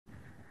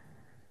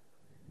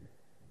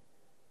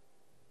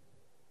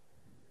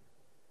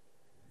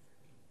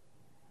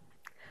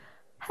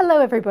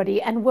Hello everybody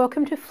and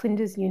welcome to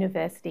Flinders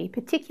University,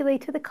 particularly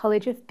to the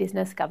College of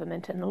Business,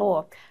 Government and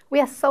Law. We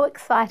are so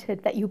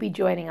excited that you'll be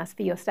joining us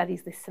for your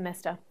studies this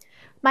semester.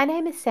 My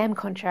name is Sam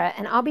Contra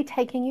and I'll be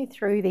taking you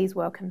through these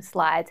welcome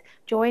slides,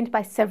 joined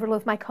by several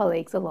of my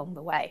colleagues along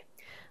the way.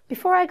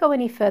 Before I go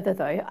any further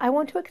though, I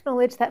want to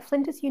acknowledge that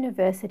Flinders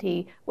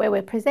University, where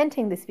we're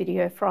presenting this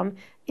video from,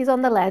 is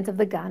on the lands of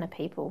the Kaurna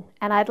people,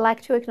 and I'd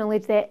like to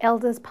acknowledge their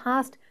elders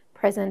past,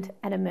 present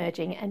and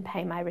emerging and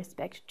pay my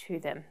respect to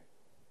them.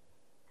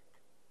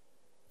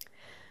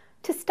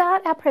 To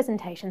start our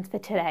presentations for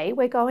today,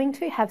 we're going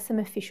to have some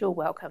official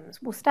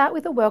welcomes. We'll start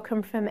with a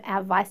welcome from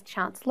our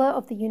Vice-Chancellor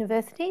of the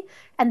University,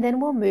 and then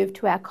we'll move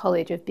to our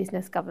College of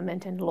Business,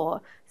 Government and Law,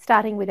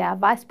 starting with our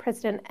Vice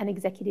President and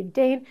Executive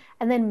Dean,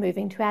 and then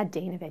moving to our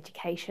Dean of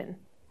Education.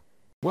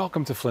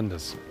 Welcome to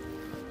Flinders.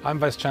 I'm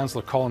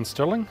Vice-Chancellor Colin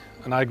Stirling,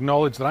 and I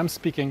acknowledge that I'm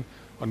speaking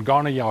on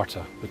Kaurna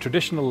Yarta, the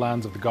traditional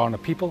lands of the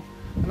Kaurna people,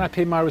 and I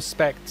pay my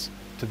respects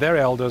to their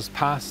elders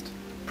past,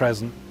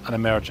 present and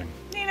emerging.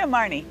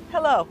 Marnie.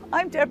 Hello,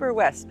 I'm Deborah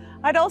West.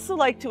 I'd also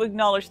like to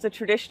acknowledge the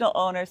traditional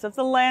owners of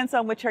the lands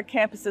on which our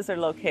campuses are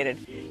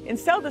located in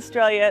South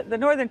Australia, the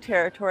Northern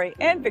Territory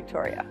and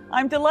Victoria.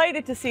 I'm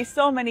delighted to see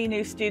so many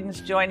new students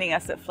joining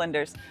us at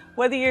Flinders,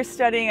 whether you're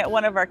studying at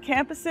one of our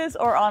campuses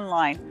or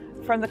online,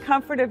 from the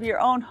comfort of your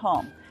own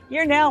home.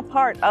 You're now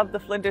part of the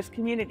Flinders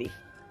community.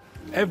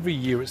 Every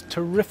year it's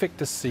terrific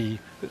to see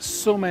that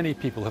so many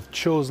people have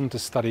chosen to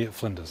study at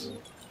Flinders.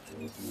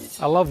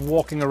 I love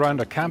walking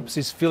around our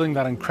campuses, feeling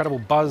that incredible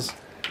buzz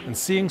and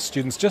seeing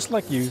students just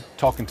like you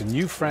talking to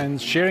new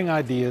friends, sharing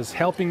ideas,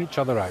 helping each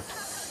other out.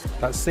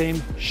 That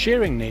same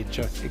sharing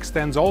nature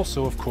extends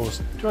also, of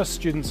course, to our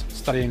students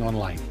studying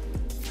online.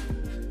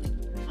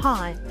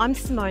 Hi, I'm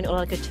Simone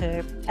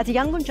Olagatur. As a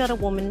Yankunytjatjara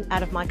woman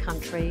out of my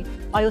country,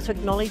 I also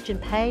acknowledge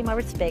and pay my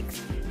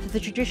respects to the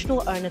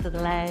traditional owners of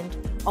the land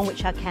on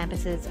which our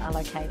campuses are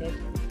located.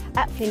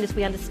 At Flinders,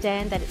 we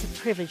understand that it's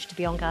a privilege to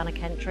be on Kaurna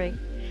country,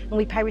 and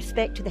we pay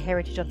respect to the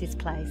heritage of this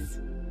place.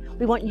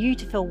 We want you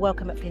to feel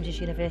welcome at Flinders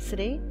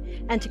University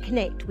and to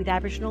connect with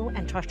Aboriginal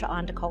and Torres Strait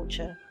Islander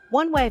culture.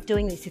 One way of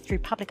doing this is through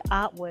public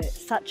artwork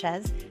such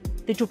as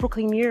the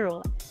Djulbrooke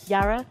mural,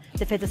 Yarra,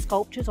 the feather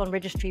sculptures on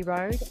Registry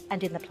Road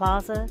and in the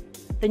plaza,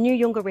 the new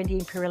Yungarendi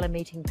Imperial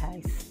meeting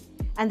place,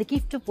 and the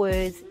gift of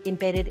words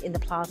embedded in the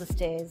plaza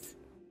stairs.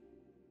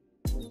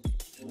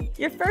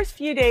 Your first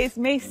few days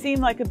may seem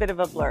like a bit of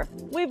a blur.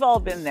 We've all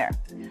been there.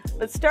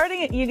 But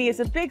starting at uni is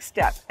a big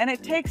step and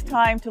it takes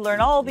time to learn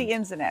all the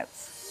ins and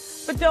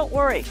outs. But don't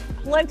worry,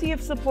 plenty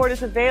of support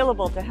is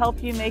available to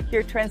help you make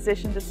your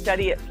transition to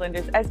study at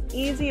Flinders as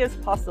easy as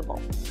possible.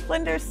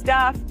 Flinders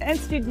staff and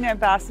student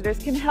ambassadors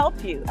can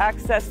help you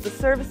access the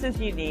services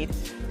you need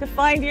to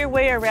find your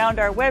way around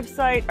our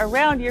website,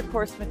 around your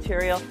course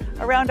material,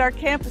 around our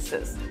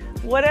campuses.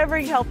 Whatever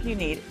help you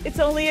need, it's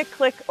only a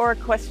click or a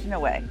question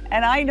away.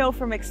 And I know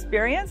from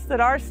experience that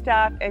our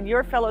staff and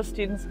your fellow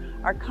students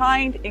are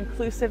kind,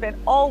 inclusive, and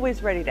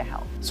always ready to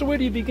help. So where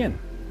do you begin?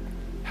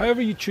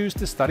 However you choose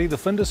to study, the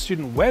Flinders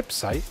student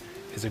website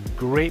is a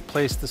great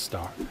place to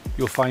start.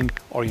 You'll find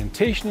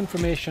orientation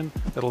information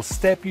that'll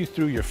step you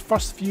through your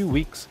first few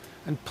weeks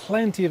and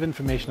plenty of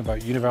information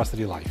about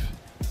university life.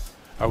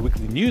 Our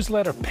weekly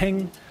newsletter,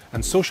 Ping,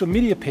 and social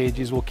media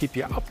pages will keep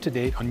you up to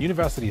date on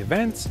university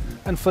events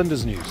and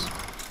Flinders news.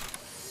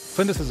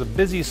 Flinders has a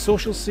busy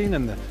social scene,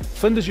 and the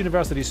Flinders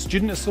University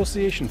Student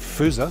Association,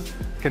 FUSA,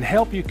 can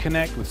help you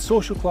connect with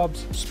social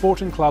clubs,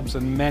 sporting clubs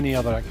and many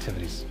other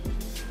activities.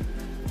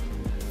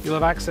 You'll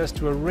have access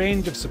to a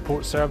range of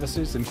support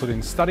services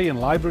including study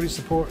and library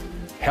support,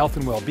 health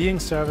and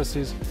wellbeing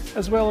services,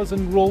 as well as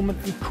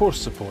enrolment and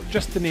course support,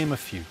 just to name a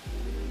few.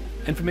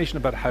 Information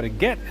about how to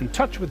get in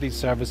touch with these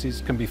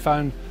services can be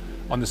found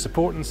on the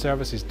Support and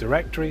Services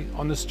directory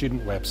on the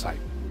student website.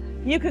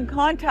 You can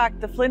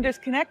contact the Flinders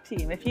Connect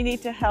team if you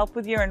need to help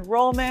with your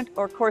enrollment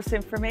or course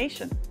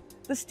information.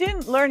 The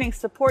Student Learning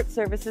Support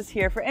Service is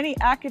here for any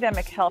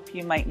academic help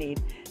you might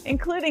need,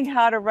 including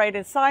how to write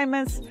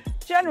assignments,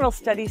 general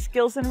study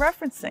skills and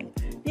referencing.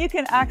 You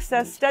can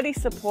access study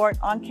support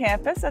on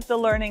campus at the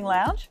Learning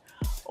Lounge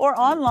or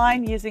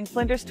online using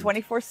Flinders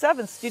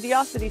 24/7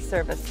 Studiosity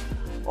service,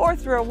 or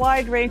through a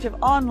wide range of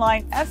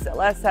online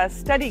SLSS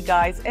study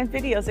guides and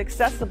videos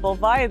accessible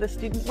via the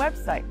student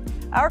website.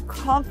 Our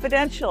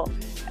confidential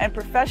and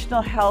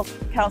professional health,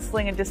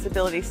 counseling and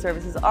disability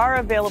services are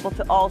available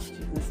to all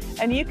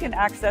students, and you can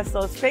access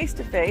those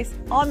face-to-face,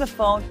 on the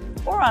phone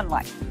or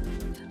online.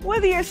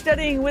 Whether you're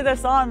studying with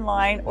us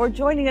online or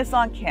joining us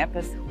on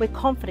campus, we're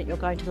confident you're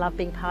going to love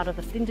being part of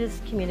the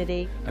Flinders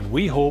community. And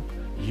we hope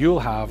you'll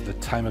have the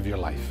time of your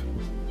life.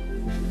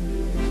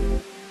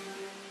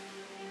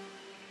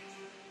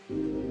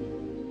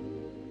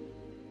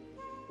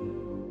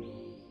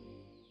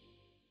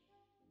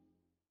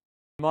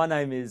 My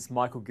name is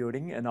Michael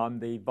Gilding and I'm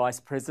the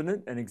Vice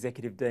President and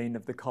Executive Dean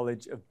of the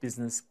College of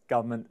Business,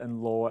 Government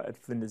and Law at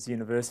Flinders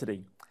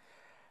University.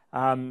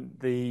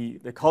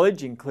 The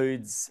college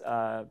includes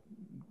all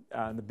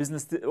the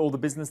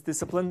business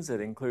disciplines. It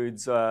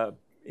includes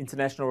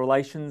international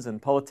relations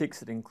and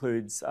politics. It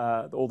includes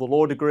all the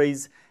law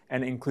degrees,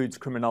 and it includes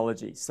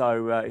criminology.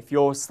 So if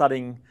you're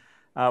studying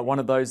one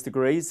of those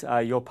degrees,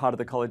 you're part of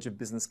the College of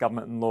Business,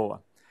 Government and Law.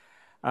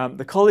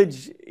 The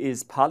college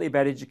is partly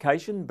about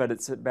education, but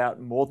it's about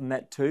more than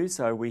that too.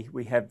 So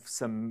we have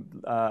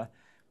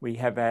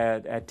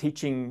our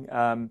teaching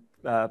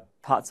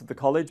parts of the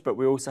college, but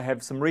we also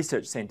have some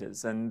research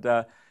centres, and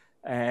our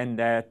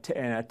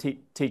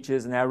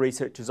teachers and our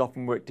researchers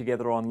often work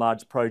together on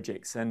large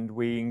projects, and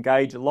we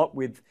engage a lot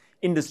with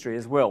industry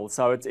as well.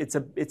 So it's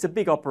a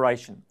big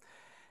operation.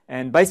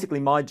 And basically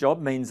my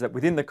job means that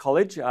within the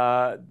college,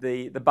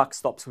 the buck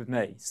stops with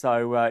me.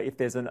 So if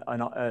there's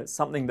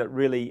something that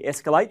really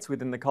escalates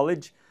within the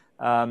college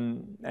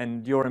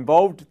and you're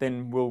involved,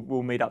 then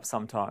we'll meet up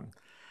sometime.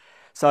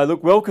 So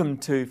look, welcome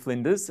to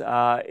Flinders.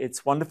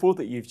 It's wonderful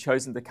that you've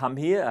chosen to come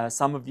here.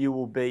 Some of you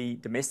will be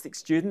domestic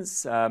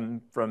students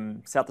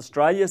from South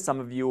Australia.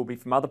 Some of you will be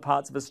from other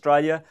parts of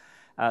Australia.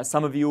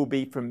 Some of you will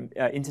be from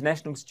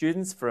international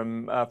students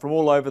from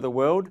all over the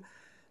world.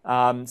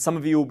 Some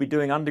of you will be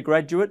doing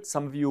undergraduate,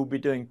 some of you will be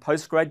doing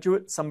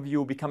postgraduate, some of you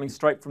will be coming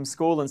straight from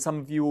school, and some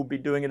of you will be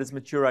doing it as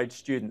mature age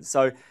students.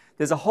 So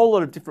there's a whole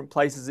lot of different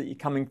places that you're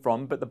coming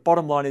from, but the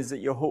bottom line is that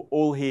you're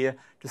all here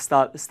to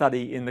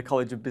study in the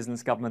College of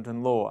Business, Government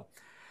and Law.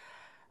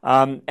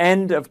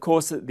 And of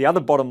course, the other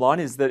bottom line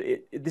is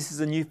that this is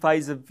a new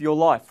phase of your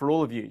life for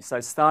all of you.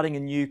 So starting a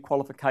new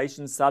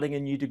qualification, starting a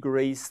new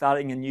degree,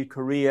 starting a new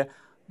career,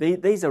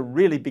 these are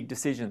really big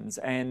decisions,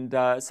 and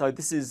so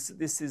this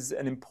is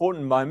an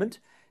important moment,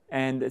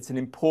 and it's an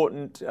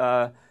important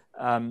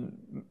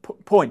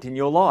point in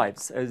your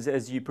lives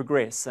as you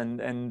progress,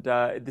 and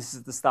this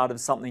is the start of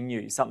something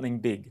new, something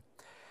big.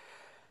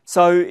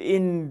 So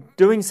in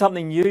doing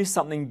something new,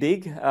 something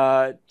big,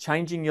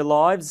 changing your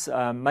lives,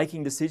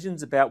 making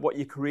decisions about what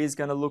your career is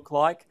going to look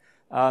like,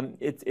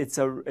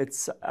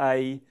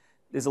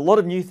 there's a lot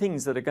of new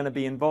things that are going to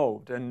be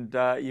involved, and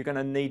you're going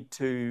to need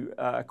to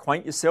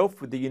acquaint yourself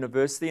with the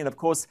university. And of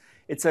course,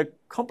 it's a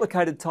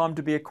complicated time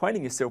to be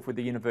acquainting yourself with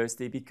the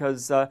university,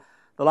 because the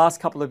last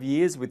couple of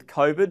years with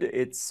COVID,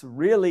 it's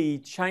really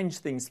changed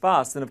things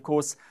fast. And of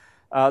course,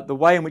 the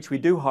way in which we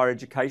do higher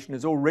education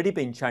has already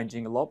been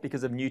changing a lot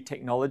because of new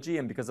technology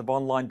and because of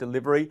online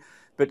delivery.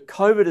 But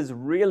COVID has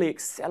really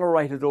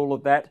accelerated all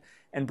of that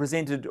and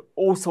presented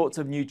all sorts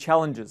of new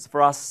challenges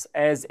for us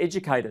as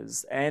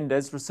educators and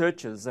as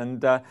researchers.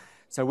 And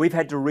so we've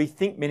had to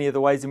rethink many of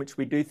the ways in which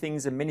we do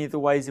things and many of the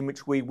ways in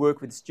which we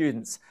work with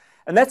students.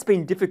 And that's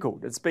been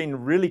difficult. It's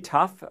been really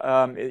tough.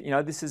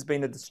 This has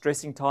been a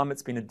distressing time.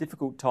 It's been a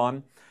difficult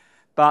time.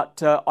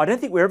 But I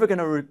don't think we're ever going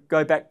to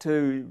go back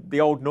to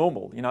the old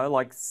normal.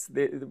 Like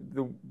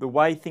the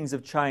way things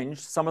have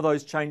changed, some of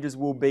those changes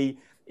will be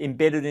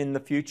embedded in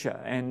the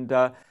future.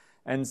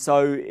 And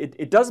so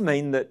it does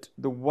mean that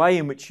the way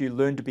in which you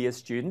learn to be a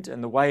student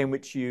and the way in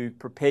which you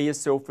prepare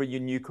yourself for your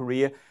new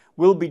career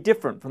will be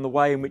different from the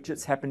way in which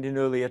it's happened in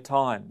earlier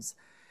times.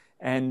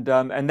 And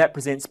that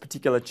presents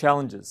particular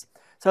challenges.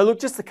 So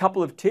look, just a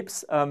couple of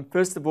tips.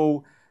 First of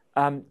all,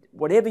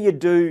 whatever you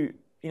do,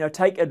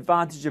 take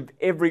advantage of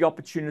every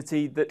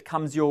opportunity that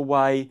comes your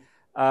way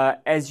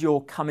as you're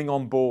coming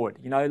on board.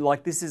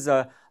 Like this is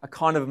a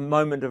kind of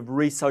moment of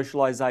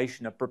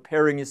re-socialization, of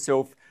preparing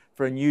yourself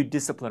for a new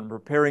discipline,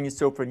 preparing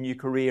yourself for a new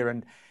career.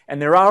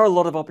 And there are a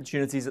lot of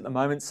opportunities at the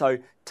moment, so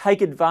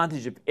take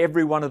advantage of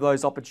every one of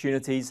those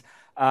opportunities.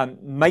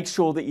 Make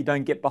sure that you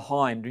don't get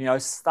behind,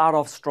 start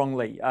off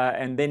strongly,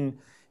 and then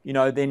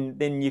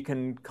you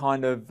can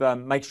kind of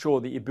make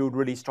sure that you build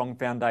really strong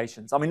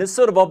foundations. I mean, it's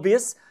sort of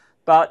obvious,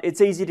 but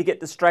it's easy to get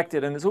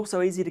distracted, and it's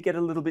also easy to get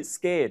a little bit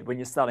scared when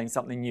you're starting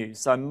something new.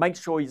 So make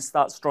sure you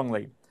start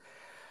strongly.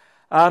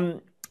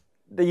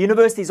 The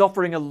university is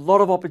offering a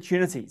lot of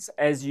opportunities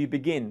as you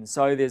begin.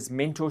 So there's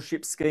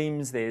mentorship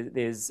schemes,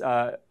 there's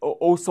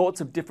all sorts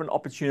of different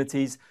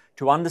opportunities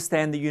to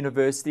understand the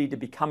university, to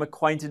become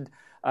acquainted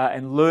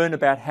and learn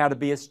about how to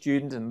be a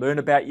student and learn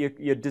about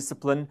your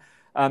discipline.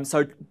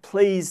 So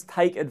please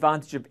take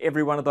advantage of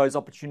every one of those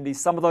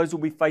opportunities. Some of those will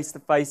be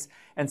face-to-face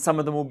and some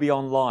of them will be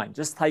online.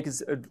 Just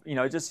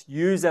just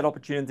use that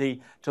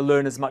opportunity to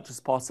learn as much as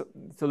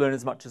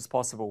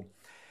possible.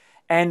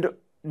 And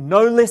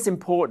no less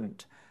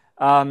important,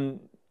 when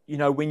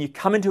you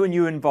come into a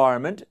new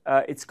environment,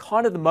 it's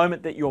kind of the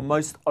moment that you're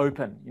most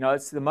open.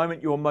 It's the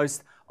moment you're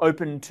most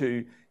open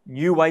to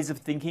new ways of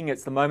thinking.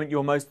 It's the moment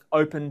you're most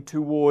open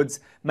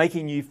towards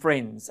making new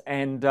friends.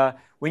 And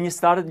when you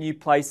start at a new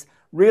place,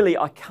 really,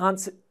 I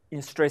can't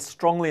stress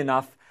strongly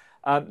enough,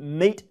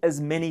 meet as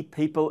many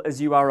people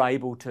as you are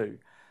able to.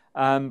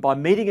 By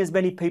meeting as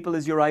many people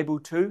as you're able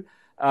to,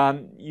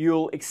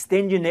 you'll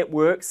extend your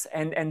networks,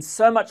 and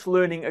so much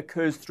learning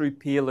occurs through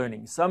peer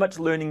learning. So much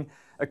learning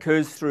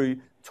occurs through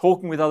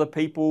talking with other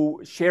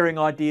people, sharing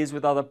ideas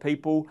with other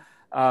people,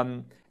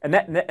 and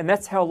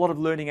that's how a lot of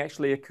learning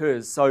actually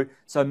occurs. So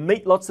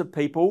meet lots of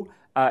people,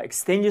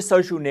 extend your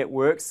social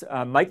networks,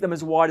 make them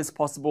as wide as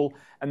possible,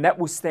 and that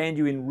will stand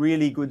you in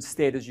really good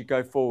stead as you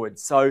go forward.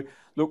 So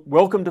look,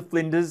 welcome to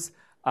Flinders.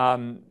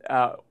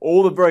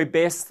 All the very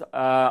best.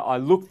 I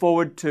look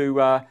forward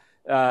to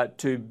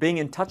being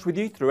in touch with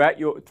you throughout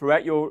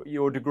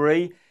your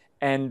degree,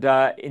 and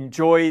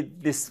enjoy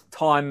this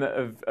time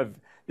of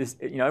this.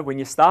 You know, when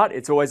you start,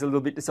 it's always a little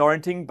bit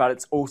disorienting, but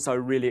it's also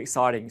really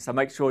exciting. So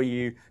make sure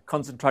you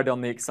concentrate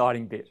on the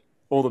exciting bit.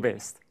 All the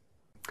best.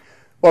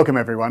 Welcome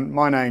everyone.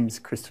 My name's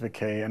Christopher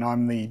Key and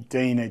I'm the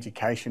Dean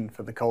Education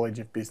for the College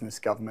of Business,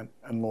 Government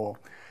and Law.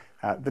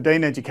 The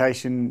Dean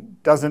Education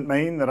doesn't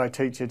mean that I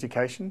teach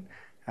education.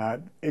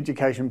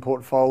 Education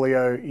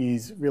portfolio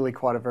is really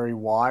quite a very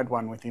wide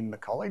one within the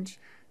college.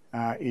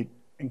 It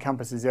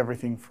encompasses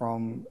everything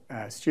from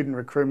student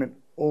recruitment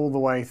all the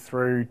way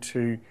through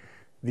to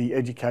the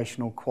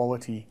educational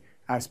quality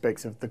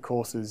aspects of the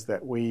courses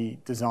that we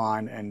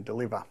design and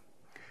deliver.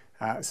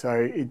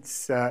 So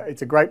it's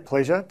a great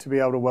pleasure to be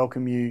able to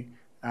welcome you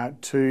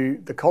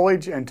to the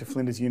college and to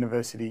Flinders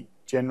University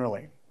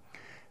generally.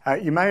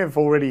 You may have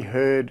already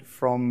heard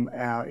from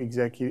our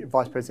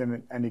Vice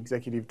President and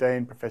Executive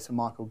Dean, Professor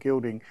Michael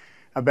Gilding,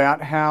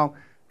 about how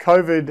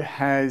COVID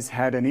has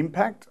had an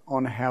impact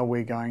on how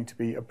we're going to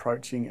be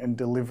approaching and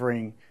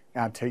delivering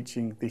our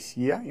teaching this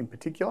year in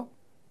particular.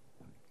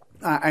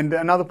 And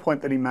another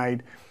point that he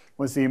made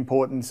was the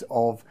importance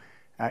of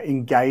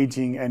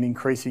engaging and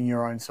increasing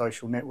your own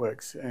social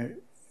networks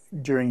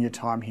during your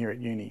time here at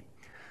uni.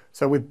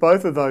 So with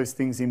both of those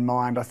things in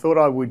mind, I thought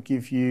I would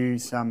give you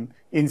some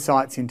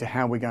insights into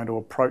how we're going to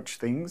approach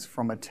things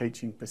from a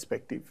teaching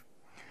perspective.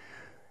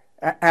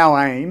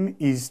 Our aim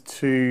is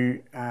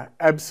to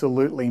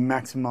absolutely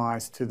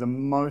maximise to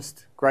the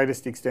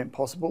greatest extent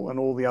possible, and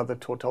all the other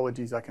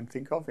tautologies I can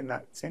think of in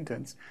that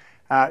sentence,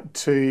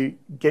 to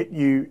get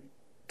you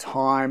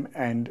time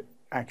and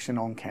action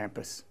on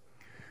campus.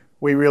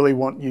 We really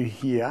want you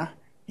here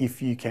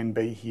if you can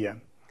be here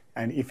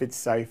and if it's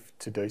safe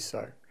to do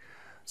so.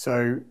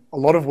 So a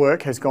lot of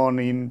work has gone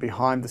in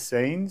behind the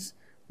scenes,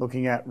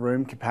 looking at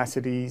room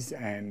capacities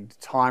and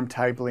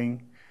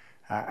timetabling.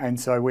 And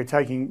so we're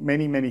taking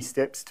many, many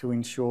steps to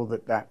ensure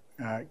that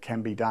that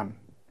can be done.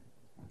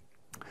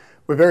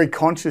 We're very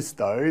conscious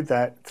though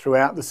that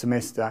throughout the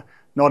semester,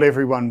 not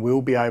everyone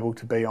will be able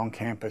to be on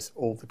campus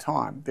all the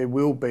time. There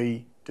will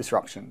be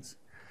disruptions.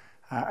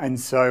 And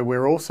so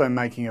we're also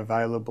making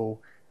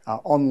available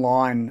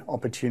online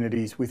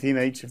opportunities within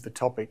each of the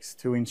topics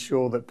to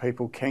ensure that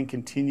people can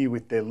continue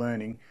with their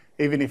learning,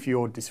 even if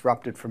you're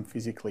disrupted from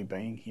physically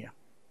being here.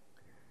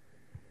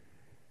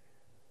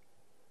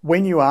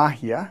 When you are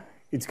here,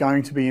 it's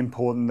going to be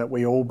important that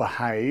we all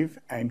behave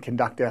and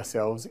conduct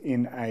ourselves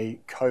in a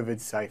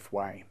COVID-safe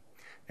way.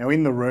 Now,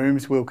 in the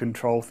rooms, we'll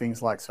control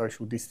things like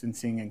social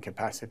distancing and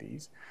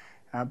capacities,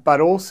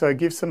 but also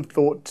give some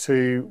thought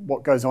to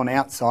what goes on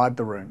outside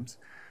the rooms.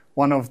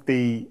 One of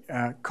the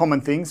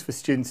common things for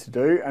students to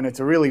do, and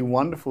it's a really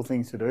wonderful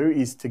thing to do,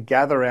 is to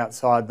gather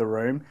outside the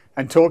room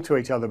and talk to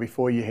each other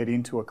before you head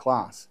into a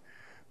class.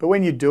 But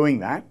when you're doing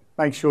that,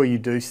 make sure you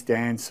do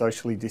stand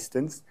socially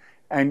distanced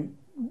and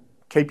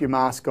keep your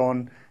mask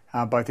on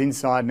both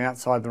inside and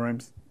outside the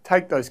rooms.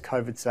 Take those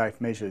COVID-safe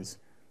measures.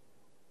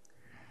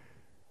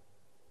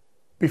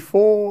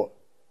 Before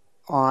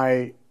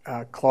I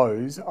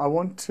close, I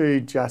want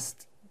to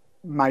just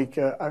make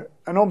an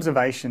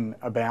observation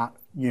about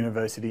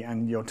university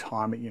and your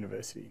time at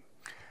university.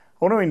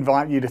 I want to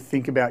invite you to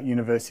think about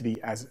university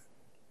as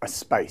a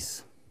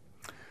space.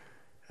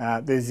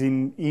 There's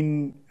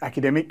in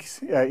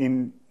academics,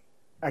 in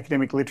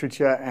academic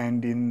literature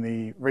and in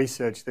the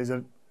research, there's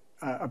a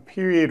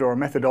period or a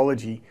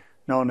methodology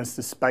known as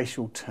the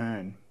spatial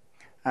turn.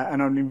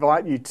 And I'd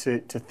invite you to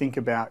think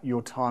about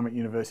your time at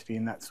university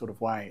in that sort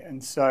of way.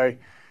 And so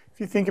if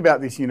you think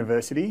about this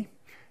university,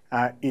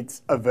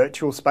 it's a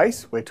virtual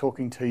space. We're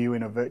talking to you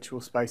in a virtual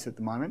space at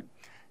the moment.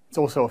 It's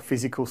also a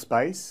physical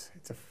space.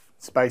 It's a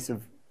space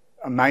of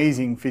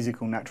amazing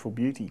physical natural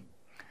beauty.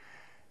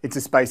 It's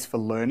a space for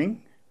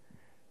learning,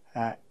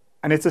 and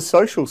it's a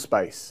social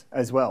space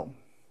as well.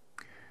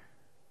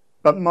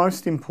 But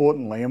most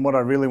importantly, and what I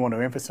really want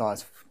to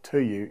emphasise to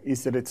you,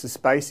 is that it's a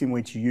space in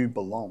which you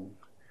belong.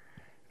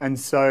 And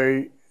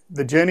so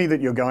the journey that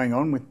you're going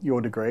on with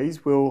your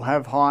degrees will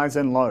have highs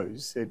and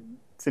lows.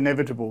 It's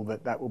inevitable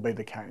that that will be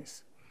the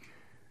case.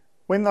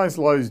 When those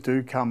lows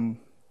do come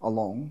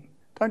along,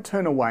 don't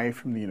turn away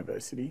from the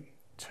university,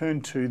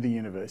 turn to the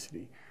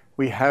university.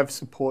 We have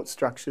support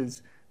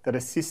structures that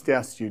assist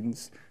our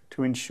students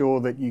to ensure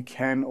that you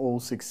can all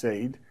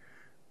succeed,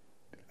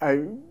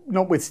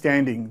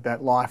 notwithstanding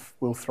that life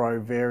will throw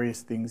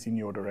various things in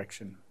your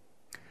direction.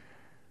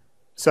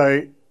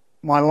 So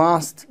my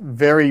last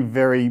very,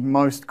 very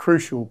most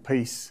crucial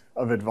piece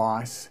of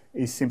advice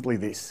is simply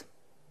this: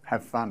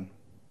 have fun.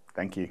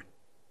 Thank you.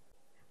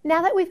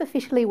 Now that we've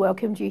officially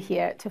welcomed you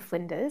here to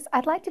Flinders,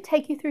 I'd like to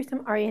take you through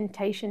some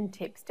orientation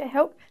tips to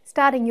help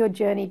starting your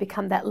journey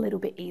become that little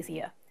bit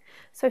easier.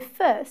 So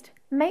first,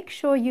 make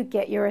sure you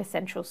get your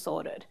essentials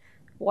sorted.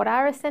 What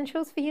are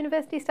essentials for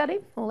university study?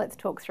 Well, let's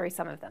talk through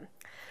some of them.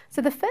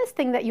 So the first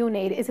thing that you'll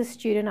need is a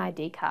student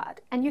ID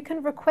card, and you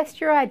can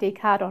request your ID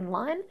card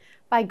online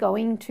by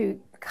going to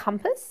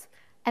Compass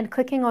and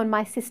clicking on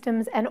My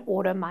Systems and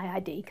Order My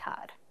ID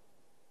card.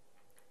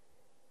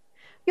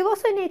 You'll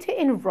also need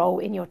to enrol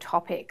in your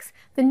topics.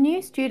 The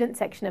new student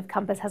section of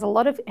Compass has a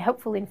lot of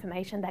helpful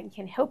information that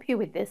can help you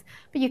with this,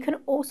 but you can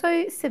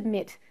also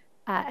submit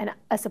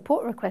a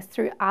support request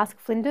through Ask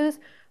Flinders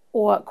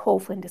or Call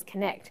Flinders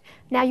Connect.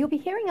 Now, you'll be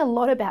hearing a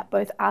lot about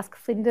both Ask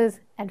Flinders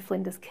and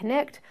Flinders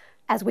Connect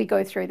as we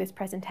go through this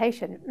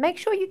presentation. Make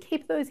sure you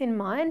keep those in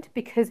mind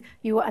because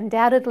you will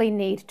undoubtedly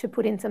need to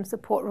put in some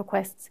support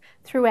requests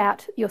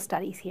throughout your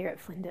studies here at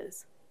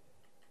Flinders.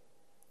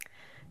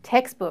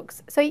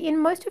 Textbooks. So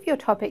in most of your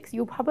topics,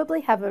 you'll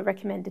probably have a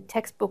recommended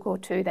textbook or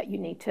two that you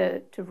need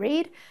to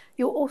read.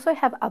 You'll also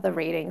have other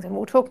readings, and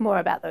we'll talk more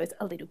about those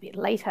a little bit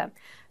later.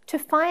 To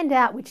find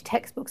out which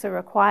textbooks are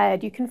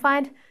required, you can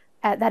find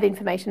that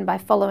information by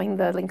following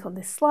the link on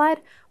this slide,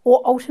 or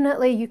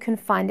alternately, you can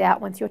find out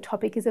once your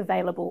topic is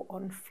available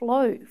on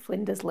Flow,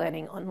 Flinders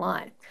Learning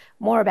Online.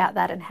 More about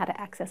that and how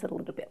to access it a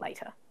little bit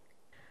later.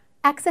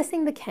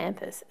 Accessing the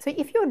campus. So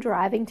if you're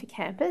driving to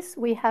campus,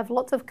 we have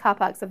lots of car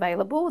parks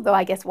available, though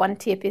I guess one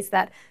tip is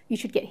that you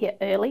should get here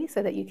early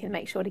so that you can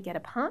make sure to get a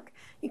park.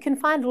 You can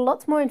find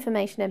lots more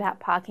information about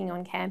parking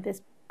on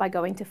campus by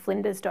going to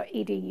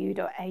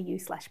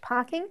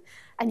flinders.edu.au/parking,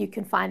 and you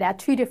can find our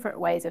 2 different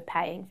ways of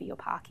paying for your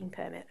parking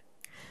permit.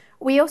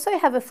 We also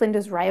have a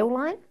Flinders rail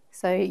line,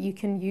 so you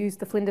can use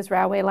the Flinders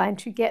railway line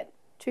to get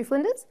to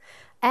Flinders.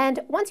 And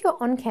once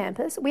you're on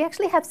campus, we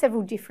actually have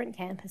several different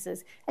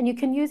campuses, and you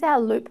can use our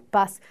Loop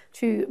bus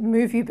to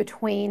move you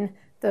between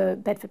the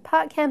Bedford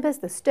Park campus,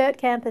 the Sturt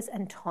campus,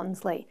 and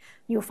Tonsley.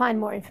 You'll find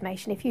more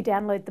information if you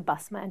download the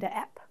Busminder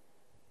app.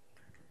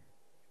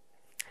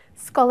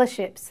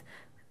 Scholarships.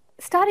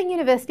 Starting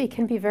university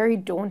can be very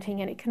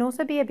daunting, and it can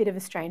also be a bit of a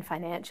strain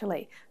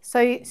financially.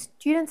 So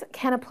students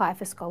can apply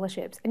for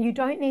scholarships, and you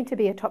don't need to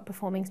be a top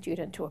performing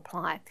student to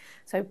apply.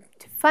 So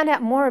to find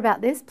out more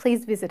about this,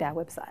 please visit our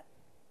website.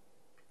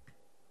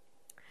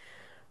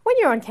 When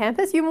you're on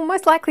campus, you will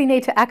most likely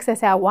need to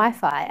access our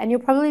Wi-Fi, and you'll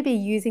probably be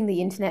using the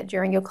internet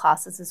during your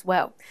classes as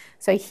well.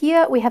 So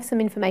here we have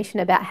some information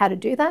about how to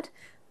do that.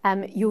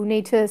 You'll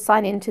need to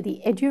sign into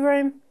the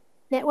EduRoam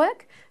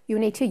network. You'll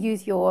need to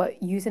use your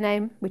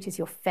username, which is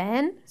your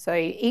FAN. So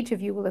each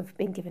of you will have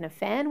been given a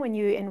FAN when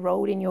you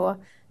enrolled in your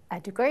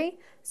degree.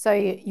 So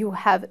you'll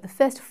have the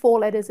first 4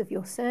 letters of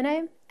your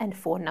surname and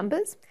 4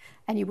 numbers,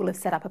 and you will have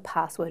set up a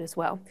password as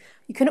well.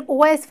 You can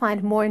always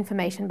find more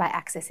information by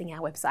accessing our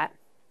website.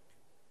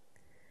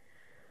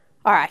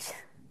 All right,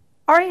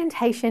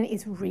 orientation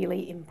is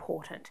really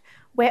important.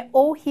 We're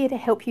all here to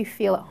help you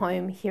feel at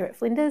home here at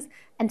Flinders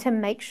and to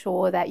make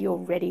sure that you're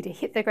ready to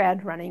hit the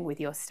ground running with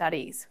your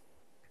studies.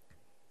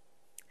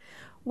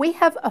 We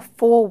have a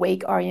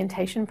 4-week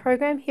orientation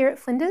program here at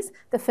Flinders.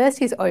 The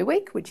first is O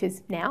Week, which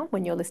is now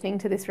when you're listening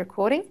to this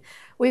recording.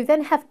 We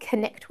then have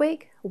Connect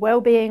Week,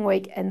 Wellbeing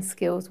Week, and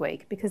Skills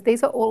Week, because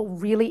these are all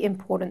really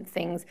important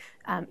things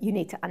you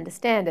need to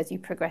understand as you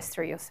progress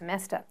through your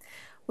semester.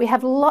 We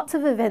have lots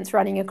of events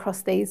running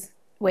across these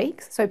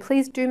weeks, so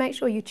please do make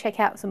sure you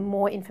check out some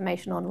more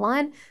information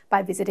online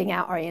by visiting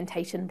our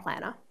orientation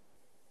planner.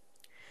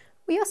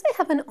 We also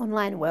have an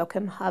online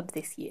welcome hub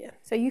this year,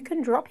 so you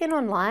can drop in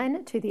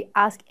online to the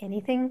Ask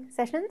Anything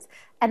sessions,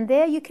 and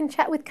there you can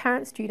chat with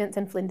current students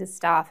and Flinders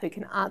staff who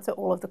can answer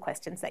all of the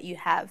questions that you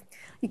have.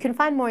 You can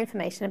find more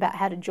information about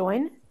how to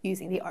join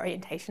using the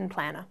orientation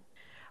planner.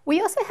 We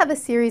also have a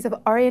series of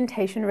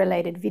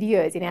orientation-related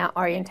videos in our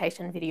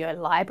orientation video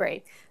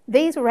library.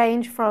 These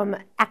range from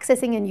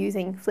accessing and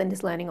using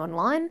Flinders Learning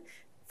Online,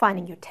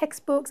 finding your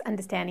textbooks,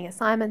 understanding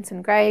assignments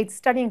and grades,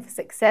 studying for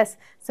success,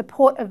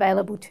 support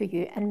available to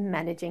you, and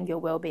managing your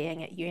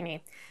wellbeing at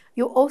uni.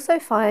 You'll also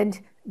find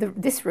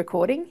this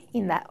recording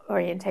in that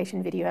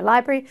orientation video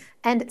library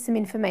and some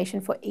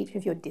information for each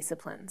of your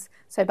disciplines.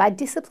 So by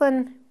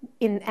discipline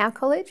in our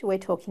college, we're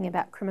talking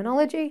about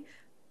criminology,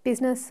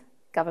 business,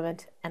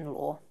 government, and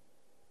law.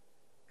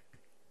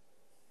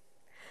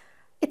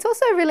 It's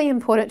also really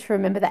important to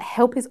remember that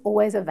help is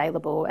always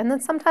available, and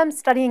that sometimes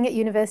studying at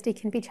university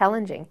can be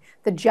challenging.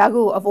 The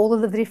juggle of all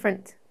of the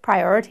different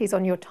priorities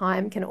on your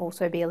time can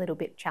also be a little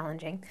bit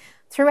challenging.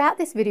 Throughout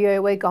this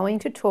video, we're going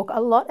to talk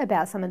a lot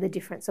about some of the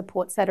different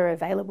supports that are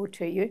available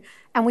to you,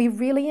 and we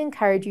really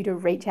encourage you to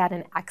reach out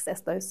and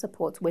access those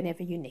supports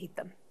whenever you need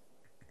them.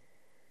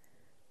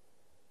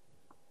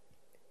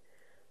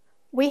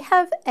 We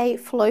have a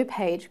flow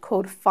page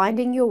called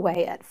Finding Your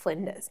Way at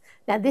Flinders.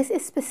 Now this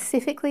is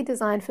specifically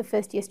designed for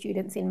first year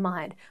students in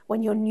mind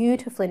when you're new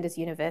to Flinders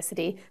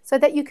University so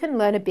that you can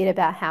learn a bit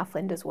about how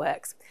Flinders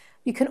works.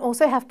 You can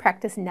also have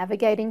practice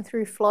navigating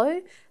through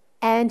Flow,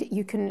 and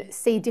you can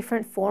see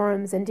different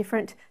forums and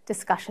different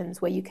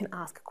discussions where you can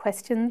ask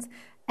questions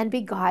and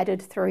be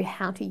guided through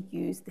how to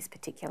use this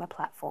particular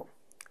platform.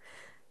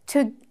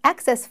 To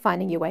access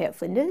Finding Your Way at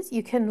Flinders,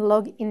 you can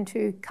log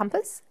into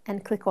Compass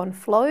and click on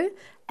Flow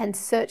and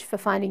search for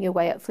Finding Your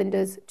Way at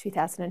Flinders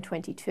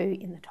 2022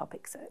 in the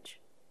topic search.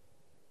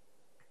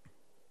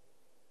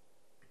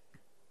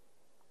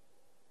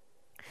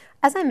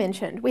 As I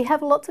mentioned, we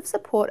have lots of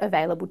support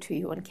available to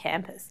you on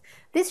campus.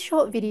 This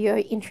short video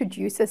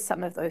introduces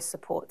some of those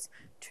supports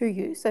to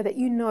you so that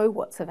you know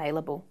what's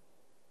available.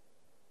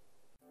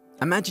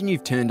 Imagine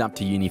you've turned up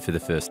to uni for the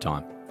first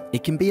time.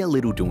 It can be a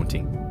little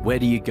daunting. Where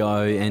do you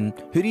go and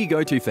who do you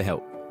go to for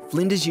help?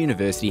 Flinders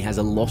University has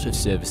a lot of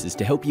services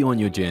to help you on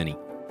your journey.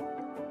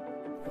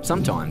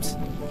 Sometimes,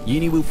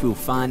 uni will feel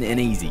fun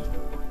and easy.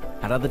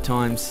 At other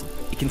times,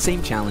 it can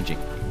seem challenging.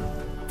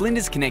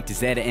 Flinders Connect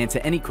is there to answer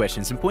any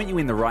questions and point you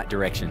in the right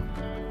direction.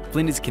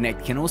 Flinders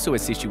Connect can also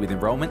assist you with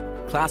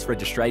enrolment, class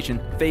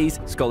registration, fees,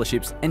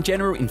 scholarships, and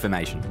general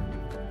information.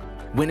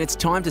 When it's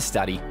time to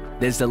study,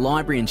 there's the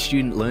Library and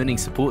Student Learning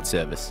Support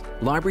Service.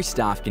 Library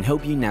staff can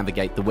help you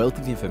navigate the wealth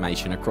of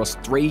information across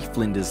 3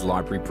 Flinders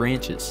Library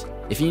branches.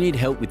 If you need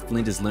help with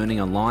Flinders Learning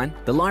Online,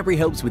 the library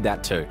helps with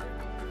that too.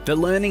 The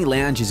Learning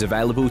Lounge is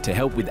available to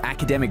help with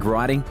academic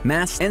writing,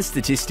 maths and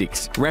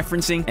statistics,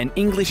 referencing and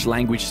English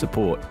language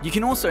support. You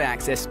can also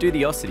access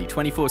Studiosity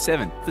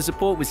 24/7 for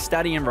support with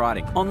study and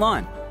writing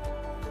online.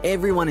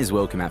 Everyone is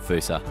welcome at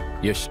FUSA,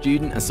 your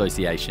student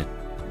association.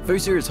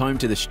 FUSA is home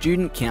to the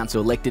Student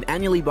Council elected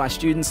annually by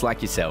students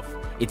like yourself.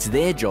 It's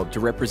their job to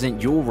represent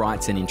your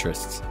rights and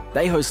interests.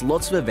 They host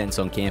lots of events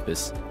on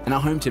campus and are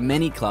home to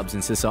many clubs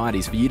and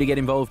societies for you to get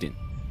involved in.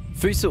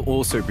 FUSA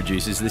also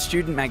produces the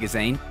student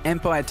magazine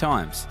Empire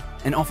Times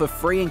and offer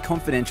free and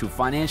confidential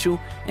financial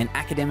and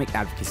academic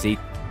advocacy.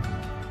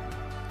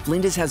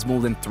 Flinders has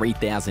more than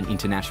 3,000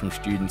 international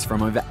students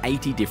from over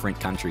 80 different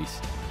countries.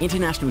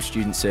 International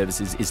Student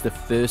Services is the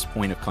first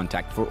point of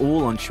contact for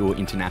all onshore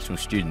international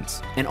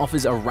students and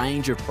offers a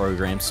range of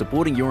programs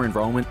supporting your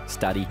enrolment,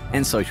 study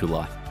and social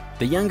life.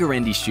 The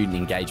Yungarendi Student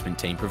Engagement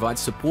Team provides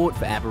support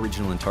for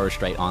Aboriginal and Torres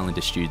Strait Islander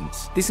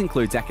students. This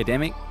includes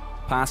academic,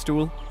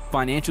 pastoral,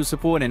 financial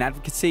support and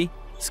advocacy,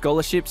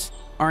 scholarships,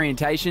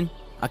 orientation,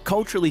 a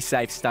culturally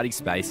safe study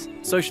space,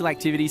 social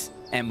activities,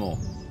 and more.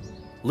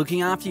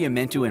 Looking after your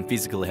mental and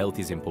physical health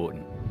is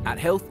important. At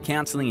Health,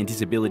 Counselling and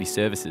Disability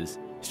Services,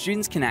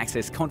 students can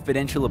access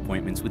confidential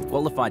appointments with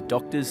qualified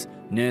doctors,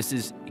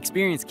 nurses,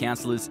 experienced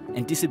counsellors,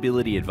 and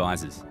disability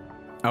advisors.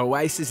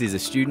 OASIS is a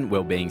student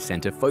wellbeing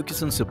centre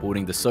focused on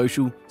supporting the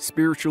social,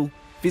 spiritual,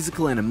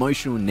 physical and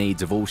emotional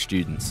needs of all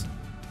students.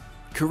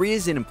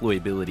 Careers and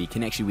Employability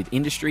connects you with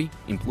industry,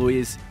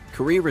 employers,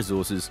 career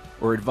resources,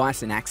 or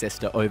advice and access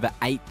to over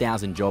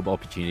 8,000 job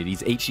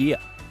opportunities each year.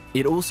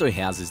 It also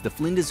houses the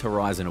Flinders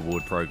Horizon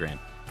Award program,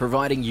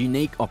 providing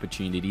unique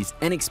opportunities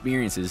and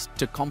experiences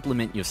to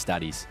complement your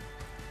studies.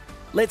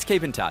 Let's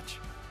keep in touch.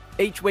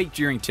 Each week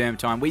during term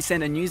time, we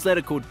send a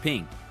newsletter called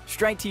Ping,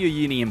 straight to your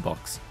uni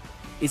inbox.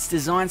 It's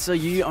designed so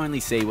you only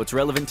see what's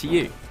relevant to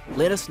you.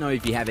 Let us know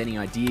if you have any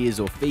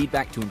ideas or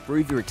feedback to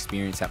improve your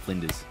experience at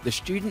Flinders. The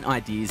Student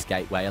Ideas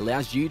Gateway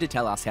allows you to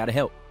tell us how to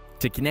help.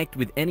 To connect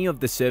with any of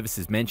the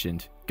services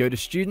mentioned, go to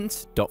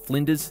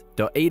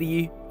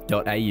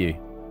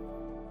students.flinders.edu.au.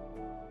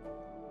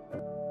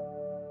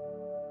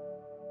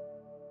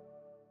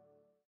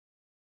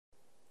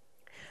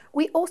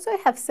 We also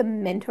have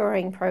some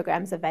mentoring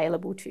programs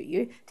available to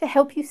you to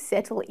help you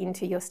settle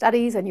into your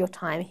studies and your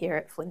time here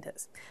at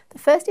Flinders. The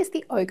first is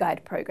the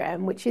O-Guide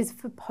program, which is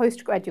for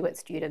postgraduate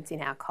students in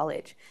our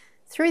college.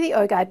 Through the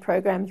O-Guide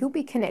program, you'll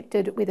be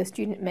connected with a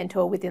student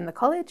mentor within the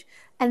college,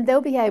 and they'll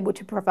be able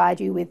to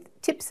provide you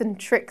with tips and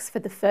tricks for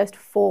the first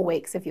 4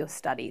 weeks of your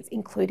studies,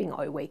 including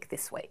O-Week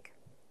this week.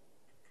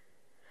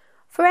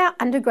 For our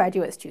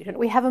undergraduate student,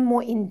 we have a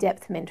more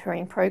in-depth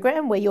mentoring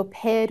program where you're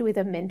paired with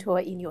a mentor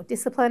in your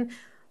discipline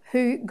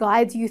who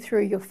guides you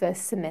through your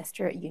first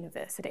semester at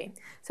university.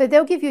 So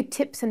they'll give you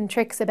tips and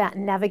tricks about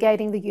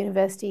navigating the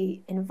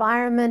university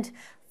environment,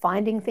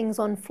 finding things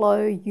on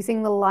Flow,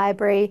 using the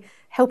library,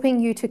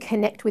 helping you to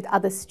connect with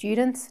other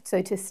students,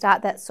 so to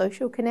start that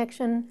social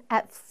connection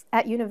at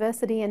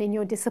university and in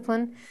your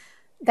discipline.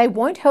 They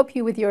won't help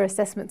you with your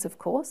assessments, of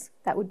course.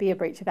 That would be a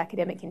breach of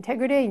academic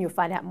integrity, and you'll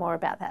find out more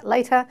about that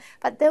later,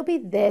 but they'll be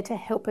there to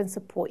help and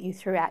support you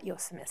throughout your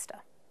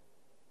semester.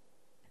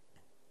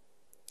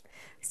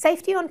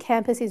 Safety on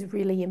campus is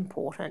really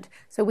important,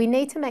 so we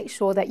need to make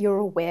sure that you're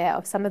aware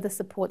of some of the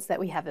supports that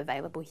we have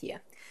available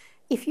here.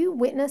 If you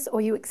witness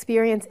or you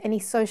experience any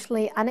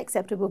socially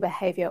unacceptable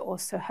behaviour or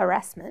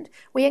harassment,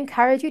 we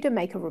encourage you to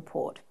make a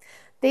report.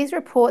 These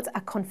reports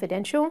are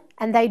confidential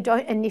and they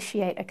don't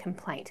initiate a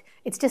complaint.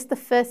 It's just the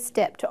first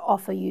step to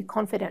offer you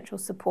confidential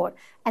support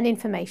and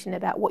information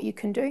about what you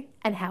can do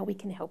and how we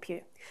can help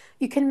you.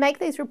 You can make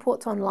these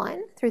reports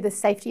online through the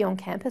Safety on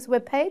Campus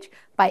webpage,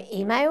 by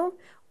email,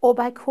 or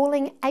by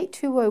calling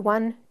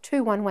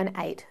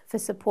 8201-2118 for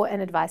support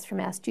and advice from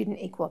our Student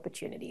Equal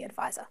Opportunity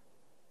Advisor.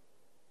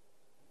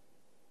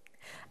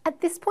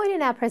 At this point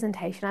in our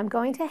presentation, I'm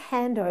going to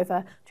hand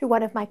over to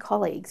one of my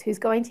colleagues who's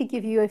going to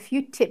give you a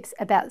few tips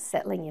about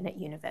settling in at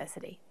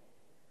university.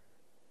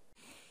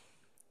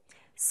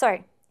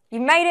 So, you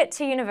made it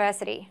to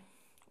university.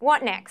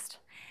 What next?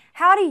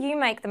 How do you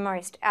make the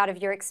most out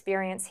of your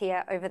experience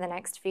here over the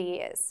next few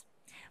years?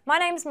 My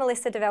name's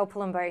Melissa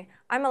Devel-Palumbo.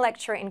 I'm a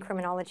lecturer in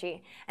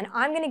criminology, and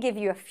I'm going to give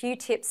you a few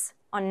tips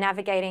on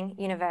navigating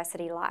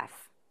university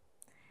life.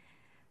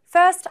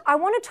 First, I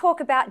want to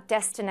talk about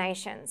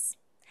destinations.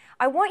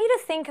 I want you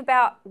to think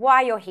about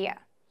why you're here.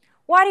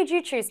 Why did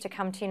you choose to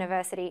come to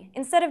university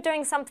instead of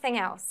doing something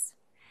else?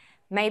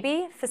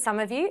 Maybe for some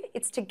of you,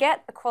 it's to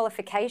get a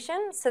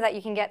qualification so that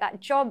you can get that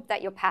job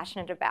that you're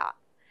passionate about.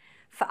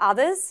 For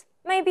others,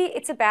 maybe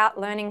it's about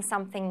learning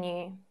something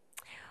new.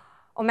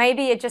 Or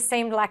maybe it just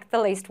seemed like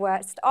the least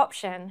worst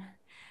option.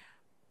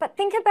 But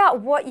think about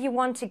what you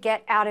want to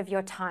get out of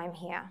your time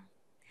here.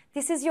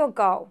 This is your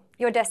goal,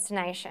 your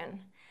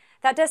destination.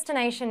 That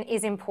destination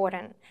is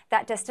important.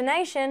 That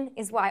destination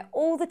is why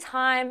all the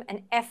time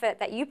and effort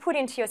that you put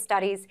into your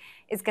studies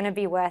is going to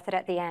be worth it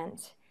at the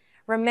end.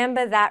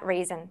 Remember that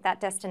reason,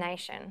 that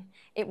destination.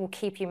 It will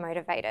keep you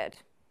motivated.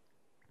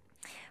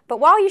 But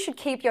while you should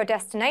keep your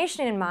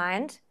destination in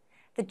mind,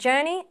 the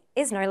journey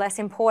is no less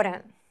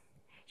important.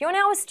 You're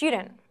now a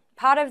student,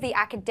 part of the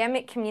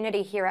academic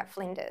community here at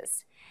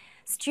Flinders.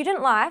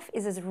 Student life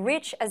is as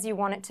rich as you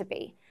want it to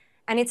be,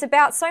 and it's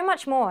about so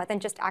much more than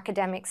just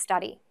academic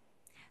study.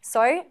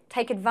 So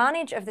take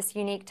advantage of this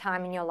unique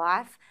time in your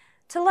life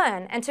to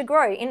learn and to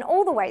grow in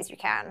all the ways you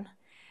can.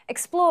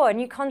 Explore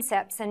new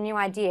concepts and new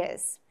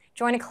ideas.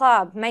 Join a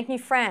club, make new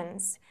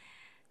friends.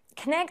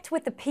 Connect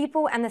with the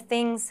people and the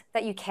things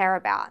that you care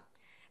about.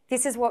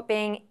 This is what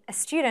being a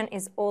student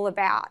is all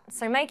about,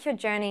 so make your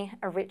journey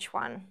a rich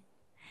one.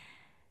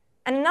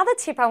 And another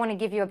tip I want to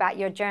give you about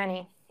your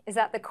journey is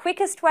that the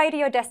quickest way to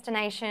your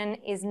destination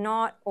is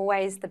not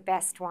always the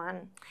best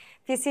one.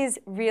 This is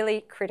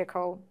really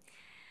critical.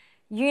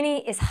 Uni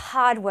is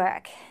hard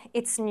work.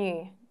 It's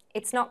new.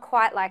 It's not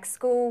quite like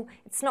school.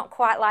 It's not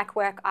quite like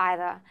work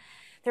either.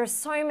 There are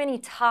so many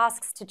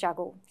tasks to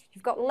juggle.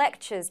 You've got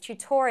lectures,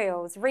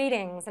 tutorials,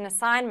 readings, and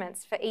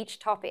assignments for each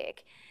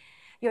topic.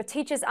 Your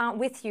teachers aren't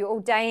with you all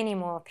day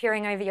anymore,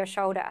 peering over your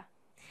shoulder.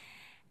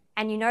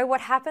 And you know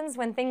what happens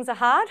when things are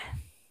hard?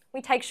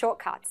 We take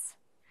shortcuts.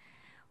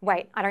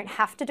 Wait, I don't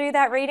have to do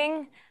that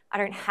reading. I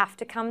don't have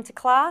to come to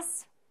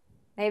class.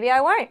 Maybe I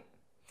won't.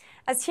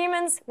 As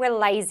humans, we're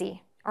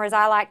lazy, or as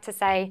I like to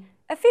say,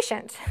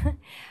 efficient.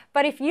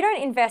 But if you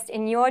don't invest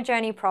in your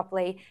journey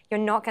properly, you're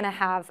not going to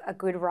have a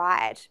good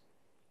ride.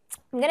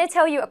 I'm going to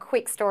tell you a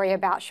quick story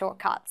about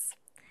shortcuts.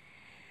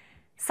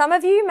 Some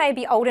of you may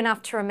be old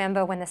enough to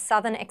remember when the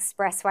Southern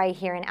Expressway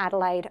here in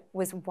Adelaide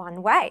was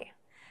one way.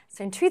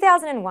 So in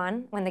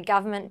 2001, when the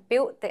government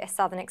built the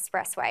Southern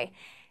Expressway,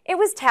 it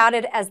was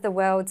touted as the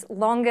world's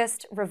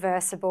longest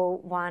reversible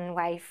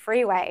one-way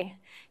freeway.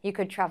 You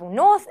could travel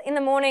north in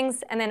the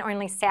mornings and then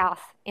only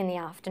south in the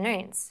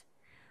afternoons.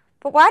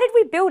 But why did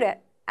we build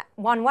it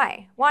one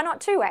way? Why not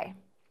two-way?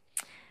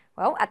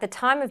 Well, at the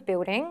time of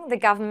building, the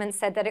government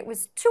said that it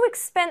was too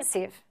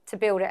expensive to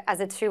build it as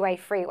a two-way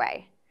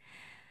freeway.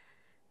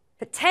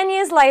 But 10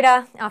 years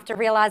later, after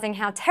realising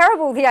how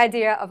terrible the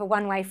idea of a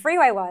one-way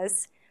freeway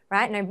was,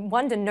 right, no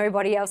wonder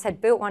nobody else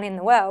had built one in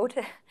the world,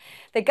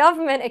 the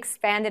government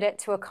expanded it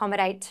to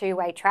accommodate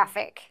two-way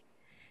traffic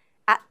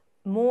at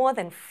more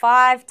than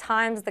 5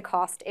 times the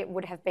cost it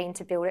would have been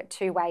to build it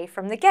two-way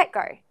from the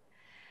get-go.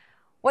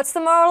 What's the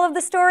moral of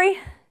the story?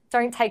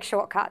 Don't take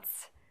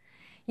shortcuts.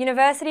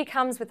 University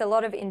comes with a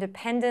lot of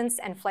independence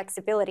and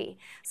flexibility,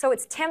 so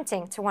it's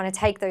tempting to want to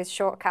take those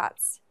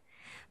shortcuts.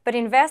 But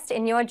invest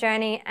in your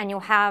journey and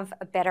you'll have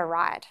a better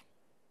ride.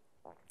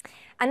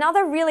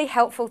 Another really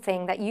helpful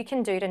thing that you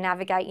can do to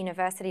navigate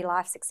university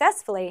life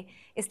successfully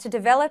is to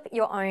develop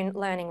your own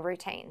learning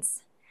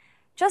routines.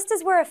 Just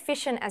as we're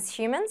efficient as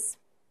humans,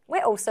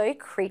 we're also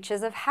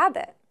creatures of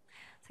habit.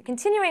 So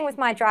continuing with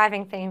my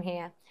driving theme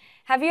here,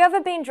 have you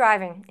ever been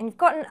driving and you've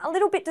gotten a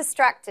little bit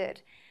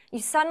distracted? You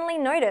suddenly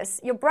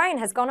notice your brain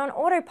has gone on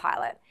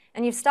autopilot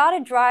and you've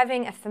started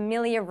driving a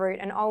familiar route,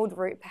 an old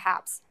route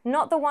perhaps,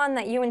 not the one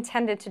that you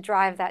intended to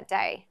drive that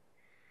day.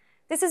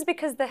 This is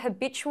because the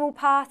habitual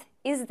path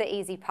is the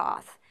easy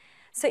path.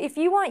 So if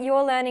you want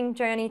your learning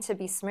journey to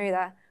be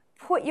smoother,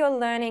 put your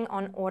learning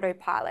on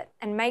autopilot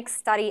and make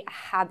study a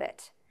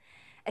habit.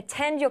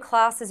 Attend your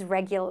classes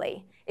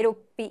regularly. It'll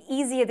be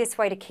easier this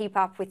way to keep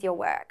up with your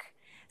work.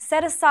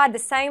 Set aside the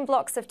same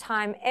blocks of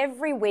time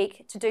every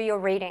week to do your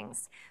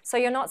readings, so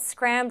you're not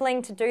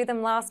scrambling to do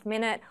them last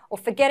minute or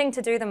forgetting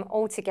to do them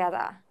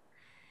altogether.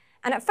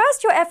 And at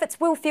first your efforts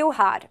will feel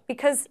hard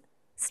because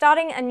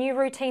starting a new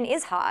routine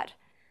is hard,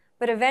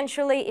 but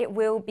eventually it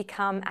will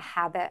become a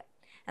habit.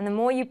 And the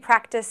more you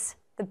practice,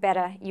 the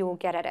better you will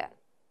get at it.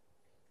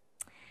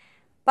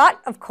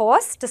 But of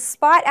course,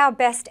 despite our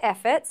best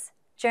efforts,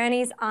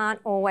 journeys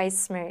aren't always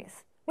smooth.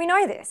 We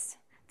know this.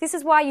 This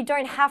is why you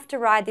don't have to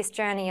ride this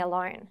journey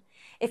alone.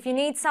 If you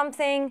need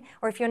something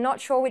or if you're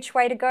not sure which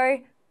way to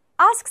go,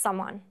 ask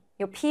someone,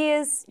 your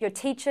peers, your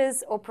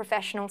teachers or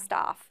professional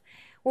staff.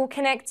 We'll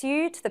connect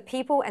you to the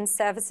people and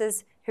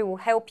services who will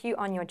help you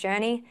on your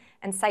journey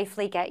and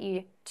safely get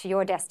you to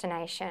your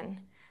destination.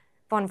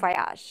 Bon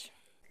voyage.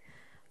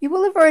 You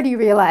will have already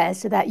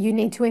realised that you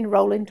need to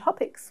enrol in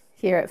topics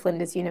here at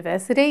Flinders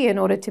University in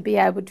order to be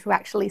able to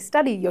actually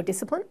study your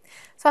discipline.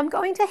 So I'm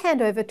going to hand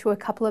over to a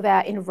couple of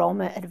our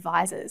enrolment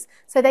advisors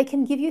so they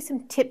can give you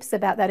some tips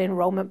about that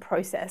enrolment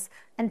process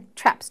and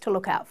traps to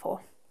look out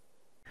for.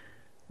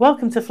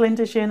 Welcome to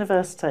Flinders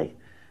University.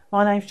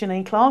 My name's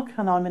Janine Clark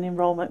and I'm an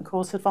Enrolment and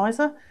Course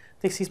Advisor.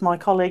 This is my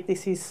colleague,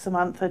 this is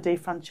Samantha Di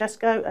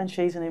Francesco, and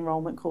she's an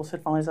Enrolment Course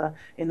Advisor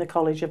in the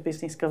College of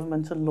Business,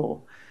 Government and Law.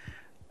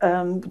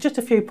 Just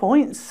a few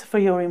points for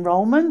your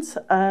enrolment.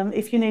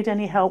 If you need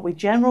any help with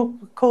general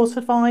course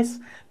advice,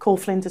 call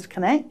Flinders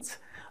Connect.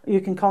 You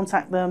can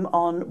contact them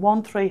on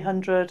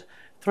 1300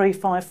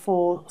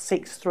 354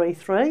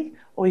 633,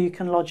 or you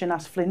can lodge an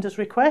Ask Flinders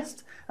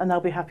request and they'll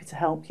be happy to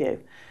help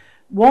you.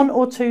 1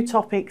 or 2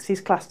 topics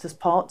is classed as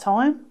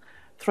part-time.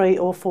 3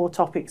 or 4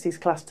 topics is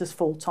classed as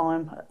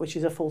full-time, which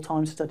is a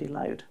full-time study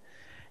load.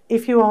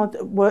 If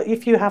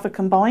you have a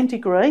combined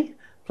degree,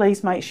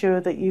 please make sure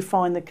that you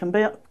find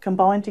the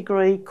combined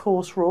degree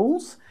course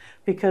rules,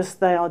 because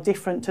they are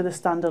different to the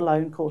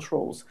standalone course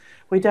rules.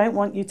 We don't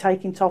want you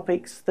taking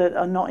topics that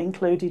are not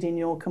included in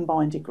your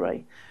combined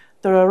degree.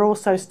 There are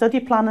also study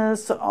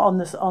planners on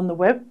the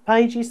web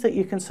pages that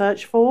you can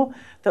search for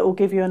that will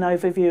give you an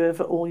overview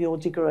of all your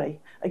degree.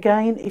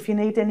 Again, if you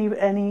need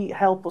any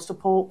help or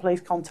support,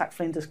 please contact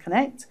Flinders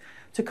Connect.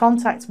 To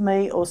contact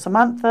me or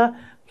Samantha,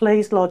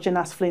 please lodge an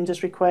Ask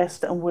Flinders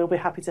request and we'll be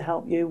happy to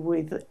help you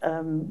with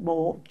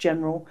more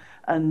general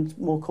and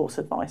more course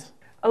advice.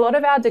 A lot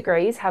of our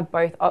degrees have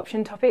both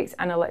option topics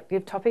and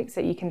elective topics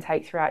that you can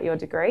take throughout your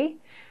degree.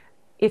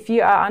 If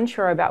you are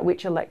unsure about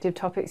which elective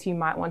topics you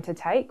might want to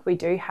take, we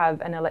do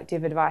have an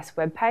elective advice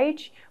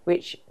webpage,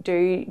 which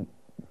do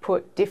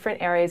put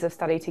different areas of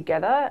study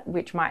together,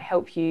 which might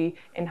help you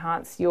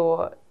enhance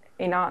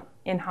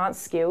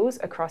skills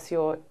across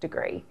your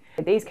degree.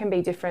 These can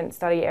be different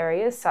study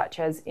areas such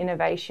as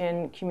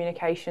innovation,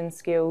 communication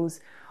skills,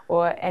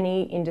 or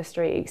any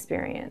industry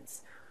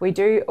experience. We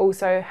do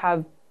also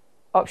have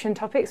option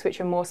topics which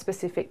are more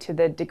specific to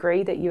the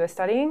degree that you are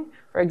studying.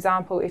 For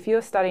example, if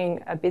you're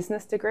studying a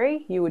business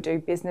degree, you will do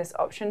business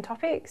option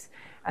topics,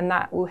 and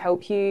that will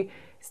help you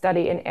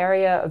study an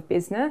area of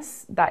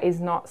business that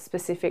is not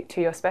specific to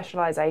your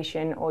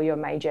specialisation or your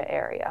major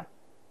area.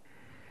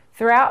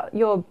 Throughout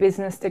your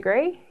business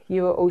degree,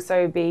 you will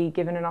also be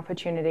given an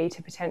opportunity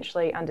to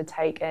potentially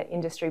undertake an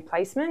industry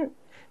placement.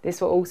 This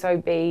will also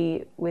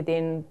be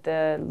within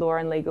the law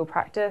and legal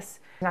practice,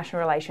 national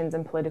relations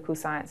and political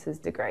sciences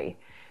degree.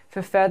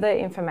 For further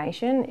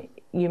information,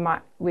 you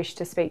might wish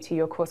to speak to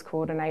your course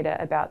coordinator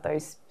about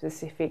those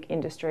specific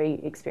industry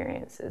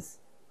experiences.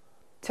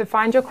 To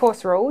find your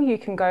course rule, you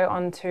can go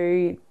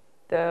onto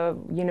the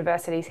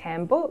university's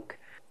handbook.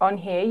 On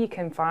here, you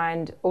can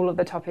find all of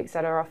the topics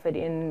that are offered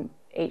in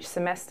each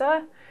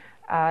semester.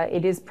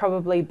 It is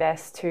probably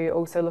best to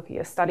also look at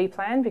your study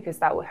plan, because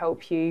that will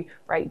help you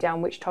break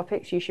down which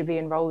topics you should be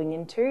enrolling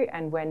into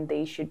and when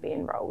these should be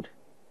enrolled.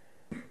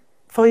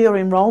 For your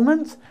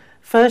enrolment,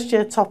 first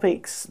year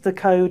topics, the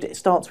code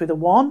starts with a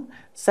 1,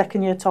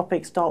 second year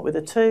topics start with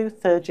a 2,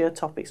 third year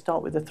topics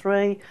start with a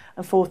 3,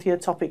 and fourth year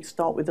topics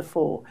start with a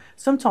 4.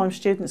 Sometimes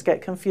students get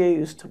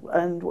confused,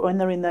 and when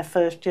they're in their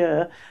first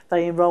year,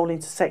 they enrol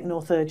into second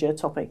or third year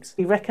topics.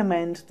 We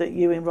recommend that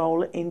you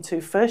enrol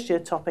into first year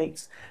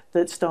topics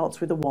that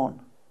starts with a 1.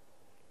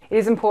 It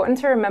is important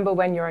to remember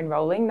when you're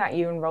enrolling that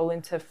you enrol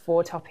into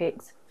 4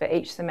 topics for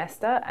each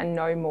semester and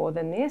no more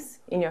than this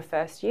in your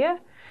first year.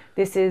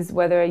 This is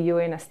whether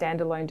you're in a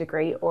standalone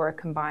degree or a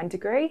combined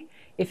degree.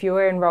 If you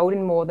are enrolled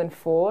in more than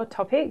 4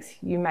 topics,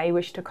 you may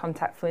wish to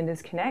contact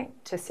Flinders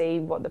Connect to see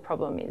what the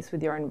problem is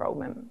with your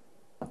enrolment.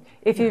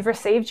 If you've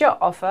received your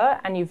offer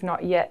and you've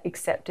not yet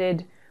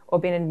accepted or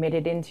been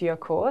admitted into your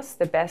course,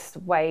 the best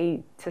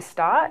way to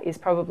start is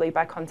probably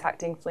by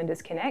contacting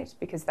Flinders Connect,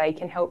 because they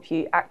can help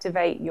you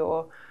activate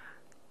your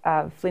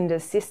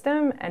Flinders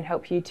system and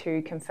help you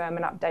to confirm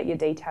and update your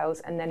details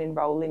and then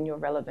enrol in your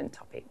relevant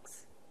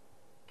topics.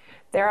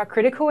 There are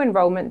critical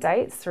enrolment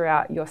dates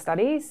throughout your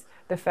studies.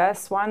 The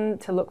first one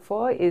to look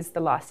for is the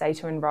last day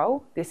to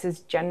enrol. This is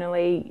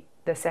generally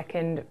the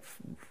second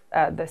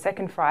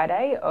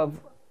Friday of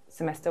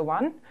semester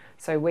 1,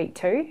 so week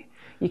 2.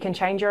 You can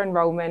change your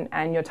enrolment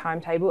and your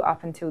timetable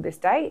up until this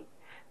date.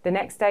 The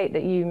next date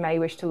that you may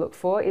wish to look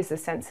for is the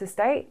census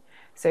date.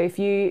 So if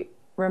you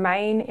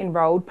remain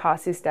enrolled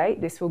past this date,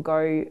 this will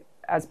go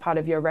as part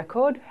of your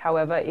record.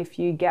 However, if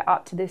you get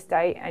up to this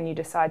date and you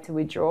decide to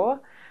withdraw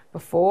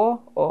before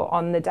or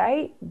on the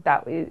date,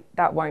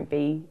 that won't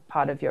be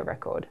part of your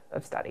record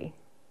of study.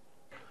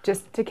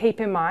 Just to keep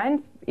in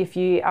mind, if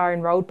you are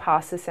enrolled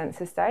past the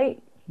census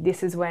date,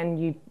 this is when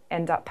you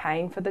end up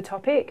paying for the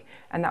topic,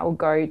 and that will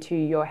go to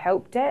your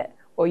help debt,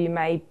 or you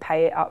may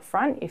pay it up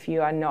front if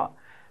you are not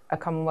a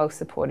Commonwealth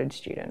supported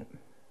student.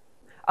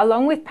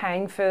 Along with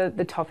paying for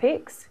the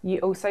topics, you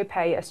also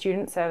pay a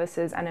student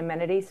services and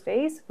amenities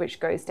fees, which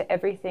goes to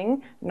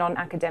everything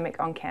non-academic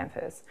on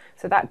campus.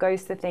 So that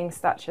goes to things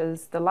such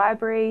as the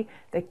library,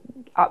 the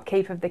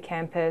upkeep of the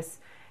campus,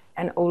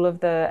 and all of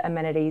the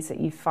amenities that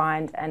you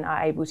find and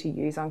are able to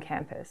use on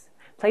campus.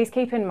 Please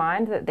keep in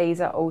mind that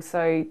these are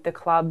also the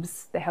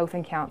clubs, the health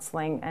and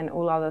counselling, and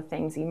all other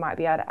things you might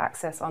be able to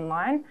access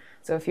online.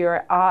 So if you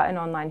are an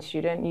online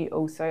student, you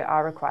also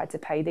are required to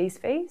pay these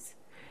fees.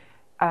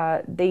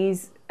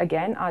 These,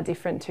 again, are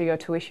different to your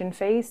tuition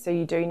fees, so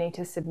you do need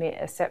to submit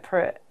a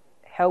separate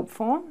help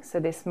form. So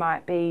this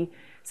might be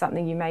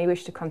something you may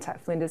wish to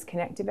contact Flinders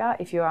Connect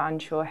about if you are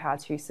unsure how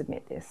to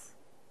submit this.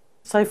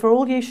 So for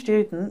all you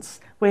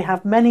students, we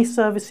have many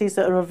services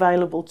that are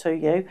available to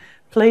you.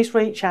 Please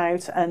reach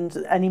out and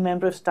any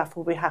member of staff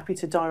will be happy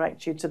to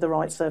direct you to the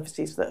right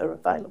services that are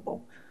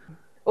available.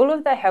 All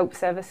of the help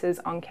services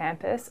on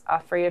campus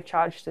are free of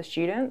charge to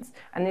students,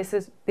 and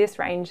this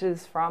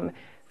ranges from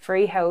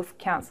free health,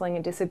 counselling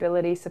and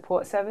disability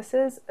support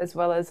services, as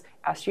well as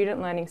our student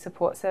learning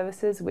support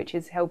services, which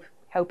is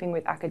helping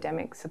with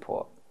academic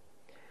support.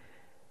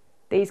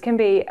 These can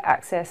be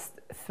accessed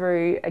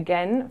through,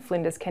 again,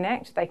 Flinders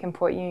Connect. They can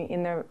point you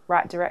in the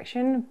right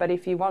direction, but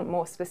if you want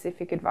more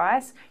specific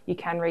advice, you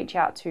can reach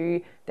out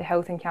to the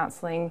Health and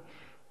Counselling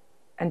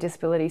and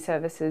Disability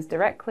Services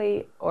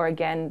directly, or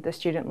again, the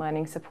Student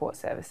Learning Support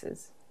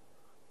Services.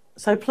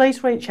 So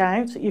please reach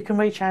out. You can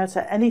reach out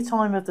at any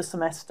time of the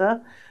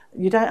semester.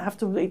 You don't have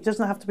to, it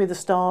doesn't have to be the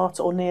start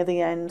or near the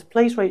end.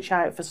 Please reach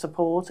out for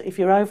support. If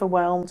you're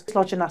overwhelmed,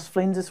 lodge an Ask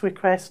Flinders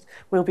request.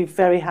 We'll be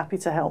very happy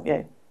to help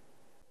you.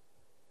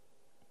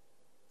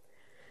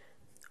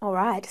 All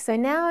right, so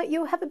now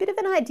you'll have a bit of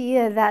an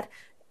idea that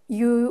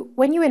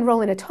when you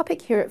enrol in a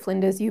topic here at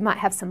Flinders, you might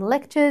have some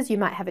lectures, you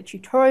might have a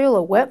tutorial,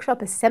 a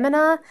workshop, a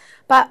seminar,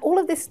 but all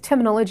of this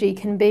terminology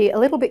can be a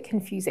little bit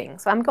confusing.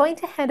 So I'm going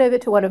to hand over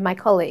to one of my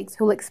colleagues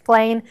who will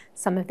explain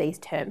some of these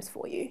terms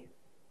for you.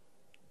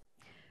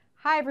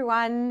 Hi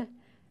everyone,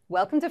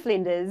 welcome to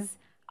Flinders.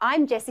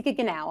 I'm Jessica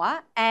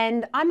Gnawa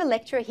and I'm a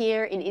lecturer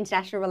here in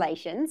International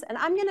Relations, and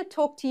I'm going to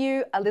talk to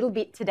you a little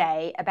bit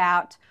today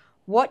about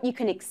what you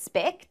can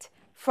expect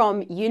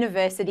from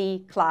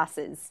university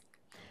classes.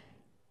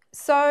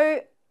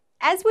 So,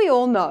 as we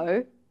all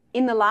know,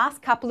 in the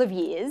last couple of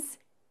years,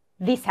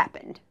 this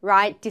happened,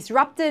 right?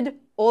 Disrupted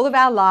all of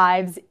our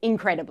lives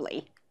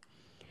incredibly.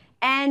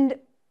 And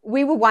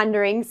we were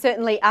wondering,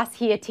 certainly us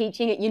here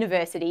teaching at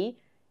university,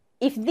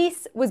 if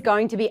this was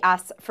going to be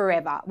us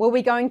forever. Were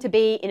we going to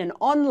be in an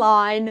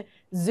online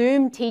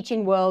Zoom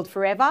teaching world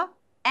forever,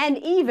 and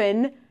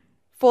even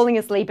falling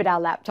asleep at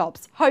our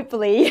laptops?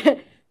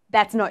 Hopefully,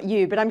 that's not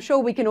you, but I'm sure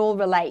we can all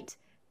relate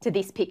to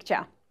this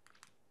picture.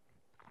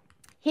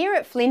 Here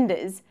at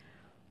Flinders,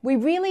 we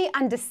really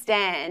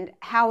understand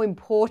how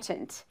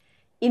important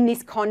in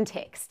this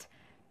context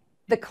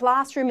the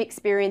classroom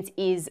experience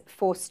is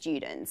for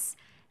students.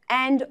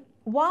 And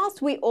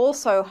whilst we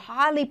also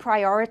highly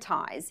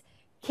prioritise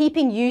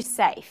keeping you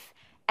safe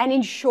and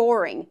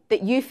ensuring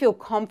that you feel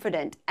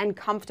confident and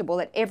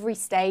comfortable at every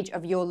stage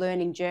of your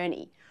learning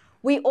journey,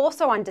 we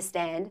also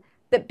understand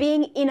that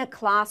being in a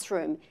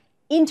classroom,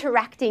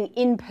 interacting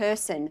in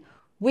person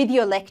with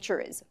your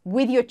lecturers,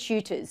 with your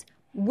tutors,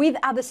 with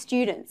other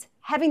students,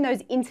 having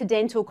those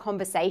incidental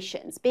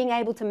conversations, being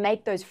able to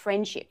make those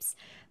friendships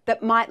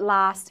that might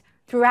last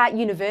throughout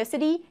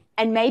university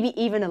and maybe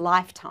even a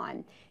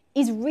lifetime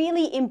is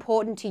really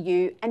important to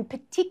you, and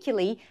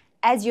particularly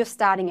as you're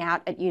starting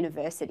out at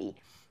university.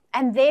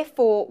 And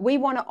therefore, we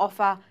want to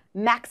offer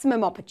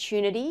maximum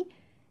opportunity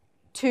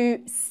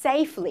to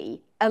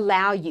safely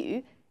allow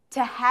you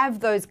to have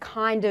those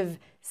kind of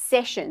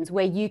sessions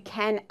where you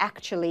can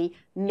actually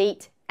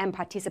meet and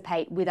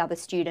participate with other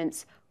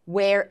students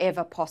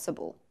wherever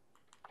possible.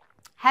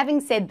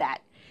 Having said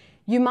that,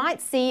 you might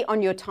see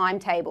on your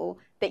timetable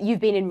that you've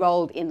been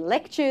enrolled in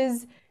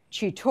lectures,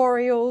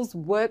 tutorials,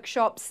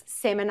 workshops,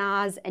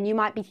 seminars, and you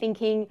might be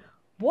thinking,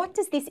 what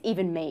does this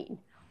even mean?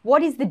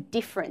 What is the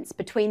difference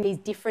between these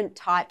different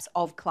types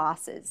of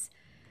classes?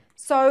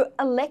 So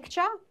a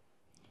lecture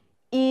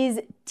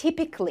is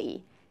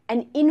typically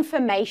an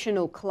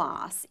informational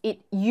class. It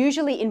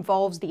usually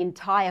involves the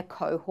entire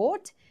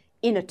cohort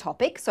in a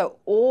topic, so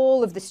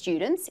all of the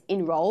students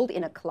enrolled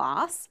in a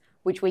class,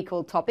 which we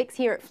call topics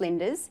here at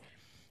Flinders.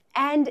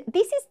 And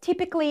this is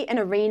typically an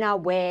arena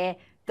where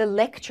the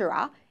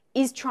lecturer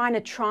is trying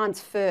to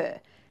transfer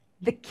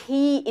the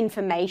key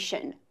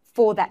information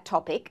for that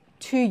topic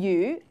to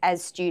you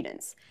as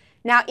students.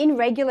 Now, in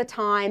regular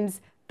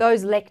times,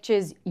 those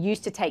lectures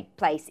used to take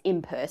place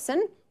in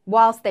person,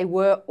 whilst they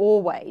were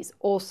always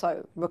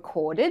also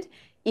recorded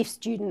if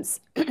students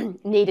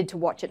needed to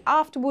watch it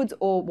afterwards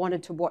or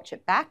wanted to watch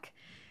it back.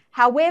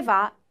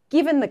 However,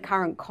 given the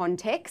current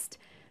context,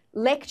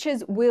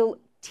 lectures will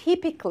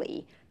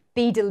typically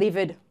be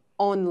delivered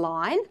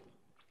online.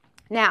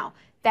 Now,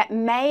 that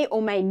may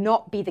or may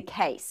not be the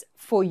case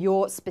for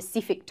your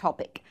specific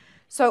topic.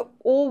 So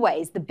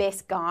always the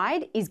best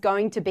guide is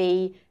going to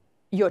be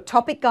your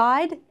topic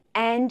guide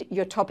and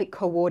your topic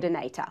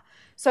coordinator.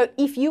 So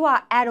if you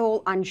are at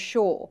all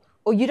unsure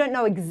or you don't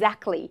know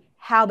exactly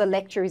how the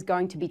lecture is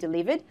going to be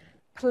delivered,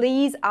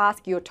 please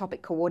ask your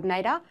topic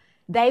coordinator.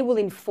 They will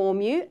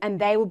inform you and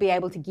they will be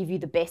able to give you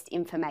the best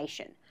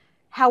information.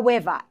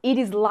 However, it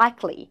is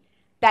likely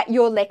that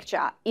your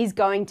lecture is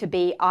going to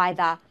be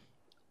either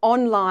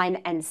online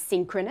and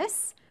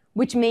synchronous,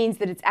 which means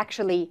that it's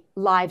actually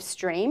live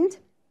streamed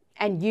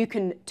and you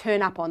can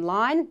turn up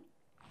online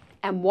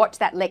and watch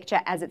that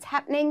lecture as it's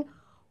happening,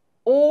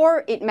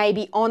 or it may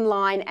be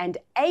online and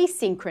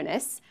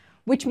asynchronous,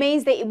 which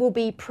means that it will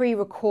be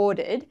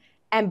pre-recorded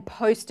and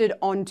posted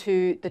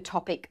onto the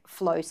Topic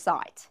Flow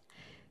site.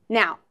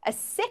 Now, a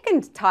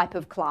second type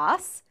of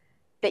class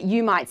that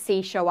you might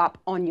see show up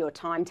on your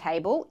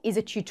timetable is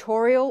a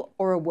tutorial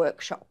or a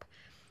workshop.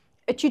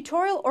 A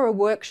tutorial or a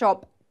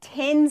workshop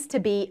tends to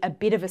be a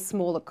bit of a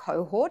smaller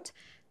cohort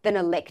than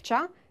a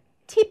lecture,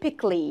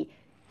 typically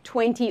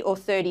 20 or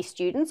 30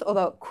 students,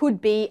 although it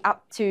could be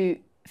up to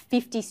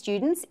 50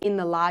 students in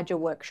the larger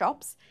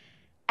workshops.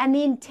 And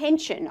the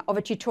intention of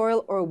a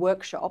tutorial or a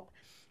workshop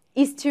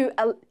is to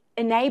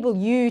enable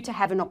you to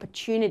have an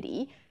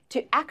opportunity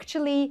to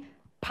actually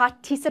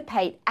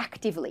participate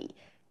actively,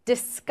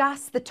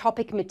 discuss the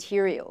topic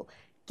material,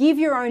 give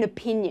your own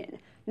opinion,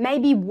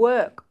 maybe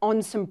work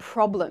on some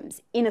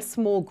problems in a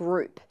small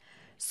group.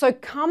 So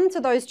come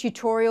to those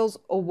tutorials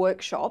or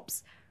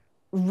workshops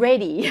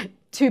ready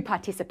to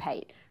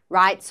participate,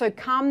 right? So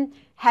come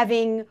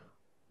having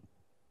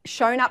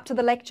shown up to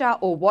the lecture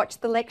or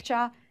watched the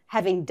lecture,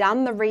 having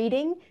done the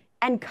reading,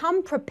 and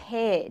come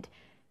prepared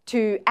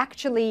to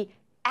actually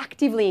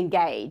actively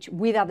engage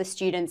with other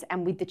students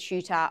and with the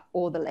tutor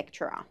or the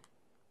lecturer.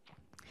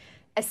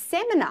 A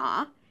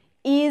seminar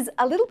is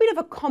a little bit of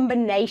a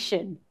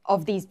combination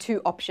of these two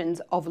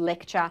options of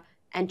lecture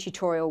and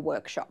tutorial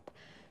workshop.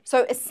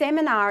 So a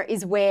seminar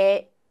is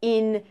where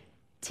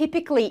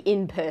typically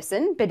in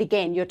person, but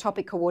again, your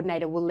topic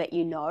coordinator will let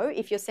you know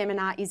if your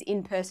seminar is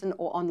in person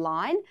or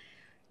online.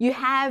 You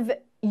have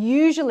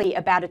usually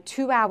about a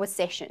 2-hour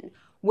session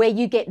where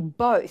you get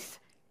both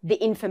the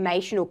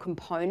informational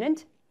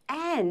component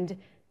and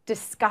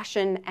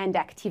discussion and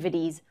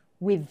activities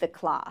with the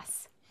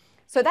class.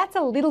 So that's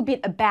a little bit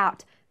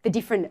about the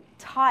different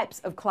types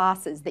of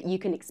classes that you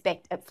can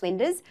expect at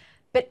Flinders.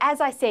 But as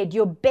I said,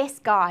 your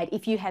best guide,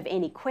 if you have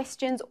any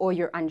questions or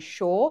you're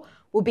unsure,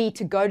 will be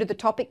to go to the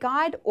topic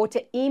guide or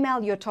to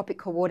email your topic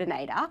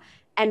coordinator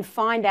and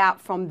find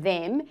out from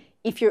them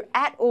if you're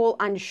at all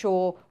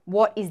unsure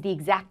what is the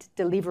exact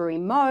delivery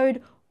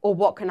mode or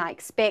what can I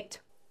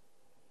expect.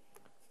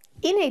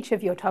 In each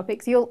of your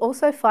topics, you'll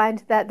also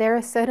find that there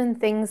are certain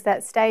things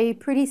that stay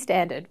pretty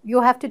standard.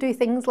 You'll have to do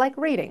things like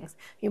readings.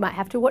 You might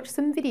have to watch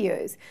some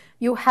videos.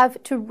 You'll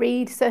have to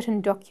read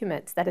certain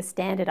documents that are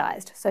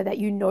standardized so that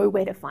you know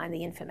where to find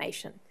the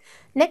information.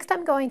 Next,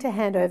 I'm going to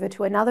hand over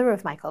to another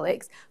of my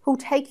colleagues who'll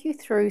take you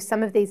through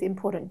some of these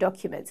important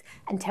documents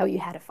and tell you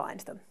how to find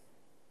them.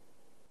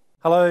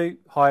 Hello,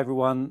 hi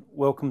everyone.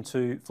 Welcome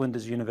to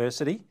Flinders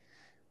University.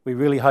 We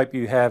really hope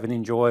you have an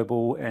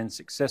enjoyable and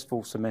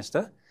successful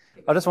semester.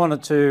 I just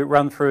wanted to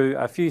run through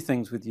a few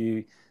things with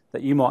you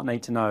that you might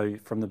need to know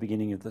from the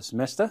beginning of the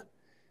semester.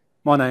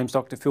 My name's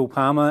Dr. Phil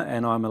Palmer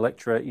and I'm a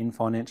lecturer in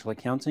financial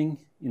accounting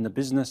in the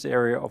business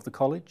area of the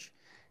college,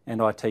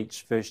 and I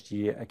teach first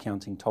year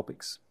accounting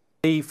topics.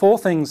 The 4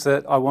 things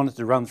that I wanted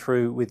to run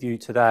through with you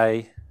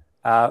today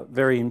are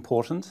very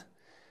important.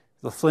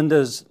 The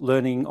Flinders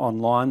Learning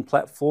Online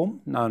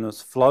platform, known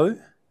as Flow,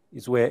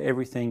 is where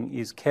everything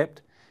is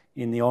kept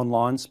in the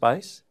online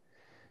space.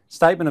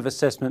 Statement of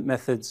assessment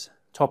methods,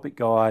 topic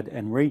guide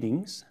and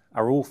readings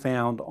are all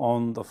found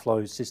on the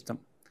Flow system.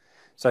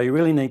 So you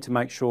really need to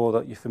make sure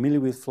that you're familiar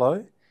with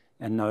Flow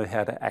and know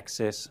how to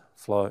access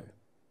Flow.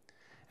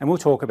 And we'll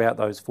talk about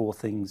those 4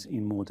 things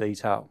in more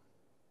detail.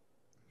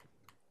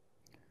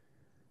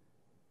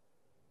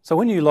 So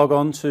when you log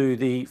on to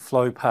the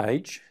Flow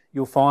page,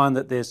 you'll find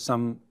that there's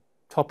some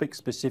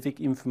topic-specific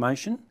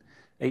information.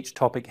 Each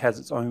topic has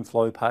its own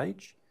Flow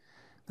page.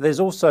 But there's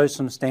also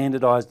some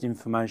standardised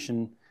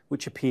information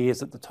which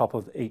appears at the top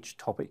of each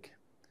topic.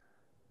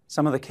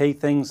 Some of the key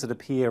things that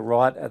appear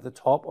right at the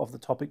top of the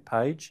topic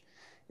page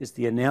is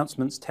the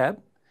Announcements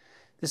tab.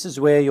 This is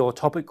where your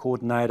topic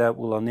coordinator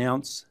will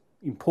announce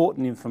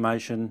important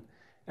information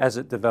as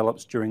it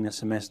develops during the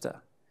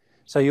semester.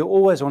 So you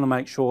always want to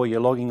make sure you're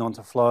logging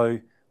onto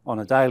Flow on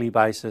a daily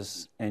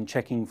basis and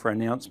checking for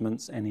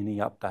announcements and any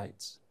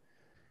updates.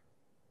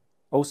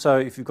 Also,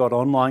 if you've got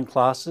online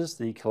classes,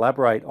 the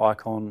Collaborate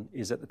icon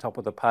is at the top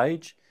of the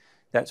page.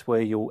 That's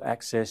where you'll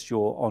access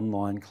your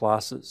online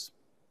classes.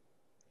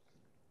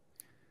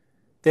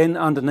 Then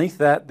underneath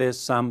that, there's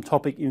some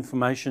topic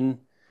information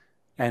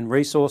and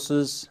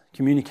resources,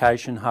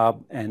 Communication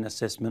Hub and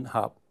Assessment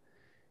Hub.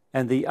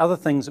 And the other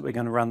things that we're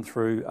going to run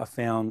through are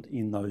found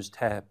in those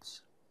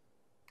tabs.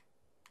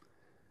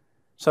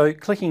 So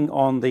clicking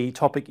on the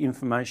Topic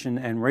Information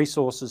and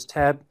Resources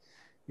tab,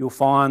 you'll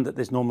find that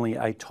there's normally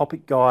a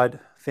topic guide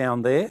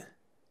found there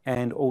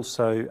and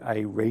also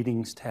a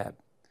Readings tab.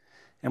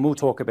 And we'll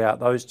talk about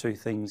those 2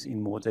 things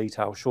in more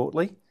detail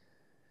shortly.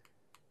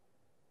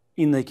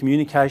 In the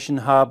Communication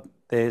Hub,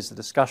 there's a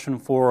discussion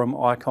forum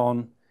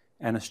icon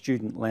and a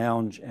student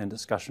lounge and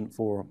discussion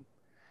forum.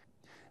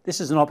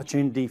 This is an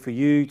opportunity for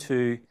you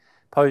to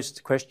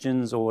post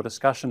questions or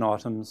discussion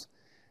items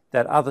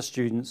that other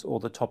students or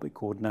the topic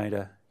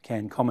coordinator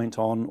can comment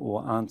on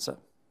or answer.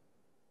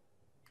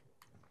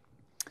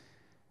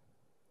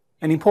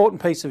 An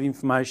important piece of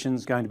information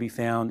is going to be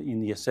found in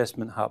the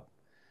Assessment Hub.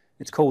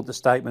 It's called the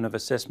Statement of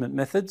Assessment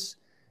Methods.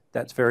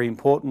 That's very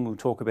important, we'll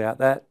talk about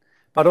that.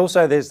 But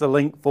also there's the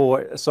link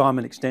for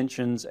assignment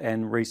extensions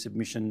and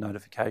resubmission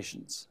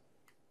notifications.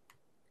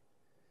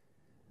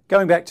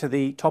 Going back to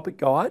the topic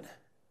guide,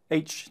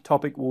 each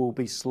topic will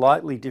be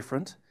slightly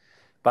different,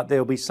 but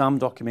there'll be some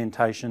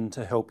documentation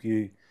to help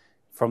you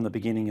from the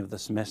beginning of the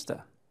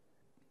semester.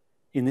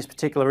 In this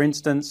particular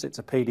instance, it's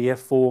a PDF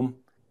form,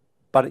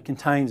 but it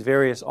contains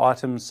various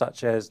items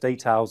such as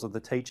details of the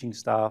teaching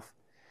staff,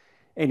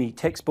 any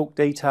textbook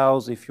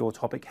details if your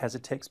topic has a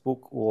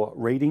textbook or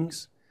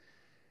readings,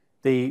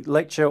 the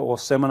lecture or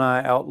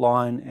seminar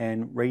outline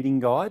and reading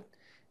guide.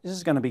 This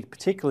is going to be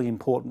particularly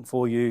important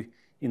for you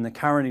in the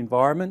current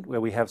environment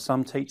where we have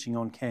some teaching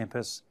on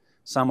campus,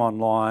 some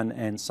online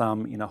and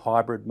some in a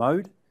hybrid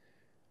mode.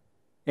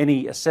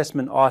 Any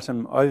assessment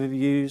item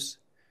overviews,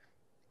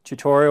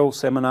 tutorial,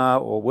 seminar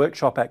or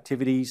workshop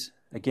activities,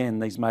 again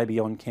these may be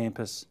on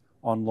campus,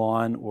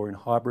 online or in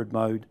hybrid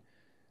mode,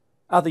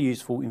 other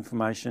useful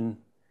information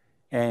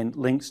and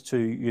links to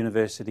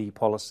university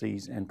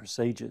policies and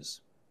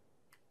procedures.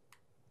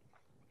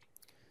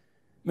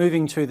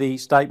 Moving to the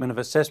Statement of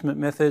Assessment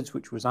Methods,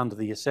 which was under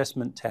the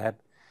Assessment tab,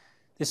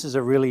 this is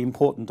a really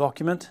important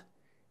document.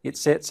 It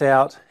sets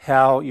out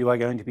how you are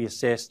going to be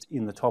assessed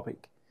in the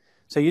topic.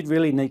 So you'd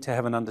really need to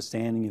have an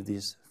understanding of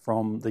this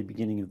from the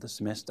beginning of the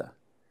semester.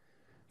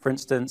 For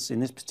instance,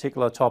 in this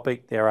particular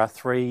topic, there are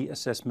 3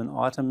 assessment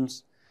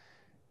items.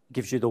 It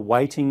gives you the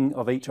weighting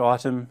of each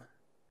item.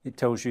 It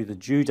tells you the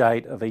due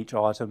date of each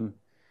item,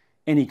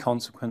 any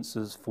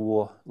consequences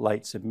for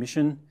late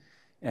submission,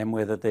 and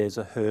whether there's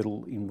a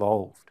hurdle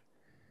involved.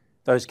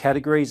 Those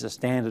categories are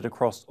standard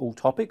across all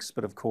topics,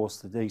 but of course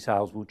the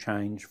details will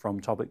change from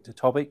topic to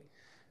topic.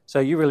 So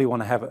you really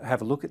want to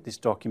have a look at this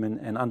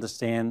document and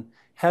understand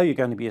how you're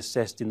going to be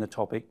assessed in the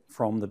topic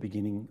from the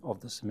beginning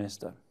of the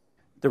semester.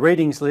 The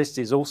readings list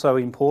is also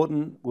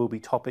important, will be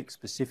topic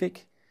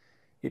specific.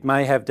 It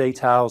may have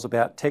details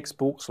about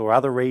textbooks or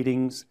other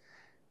readings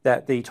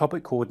that the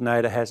topic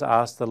coordinator has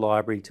asked the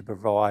library to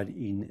provide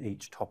in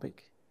each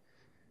topic.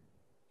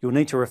 You'll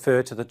need to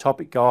refer to the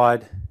topic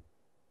guide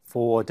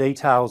for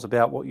details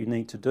about what you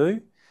need to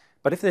do,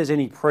 but if there's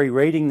any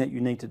pre-reading that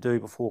you need to do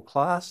before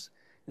class,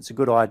 it's a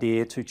good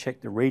idea to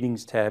check the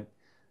readings tab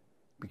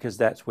because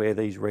that's where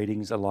these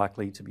readings are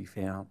likely to be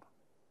found.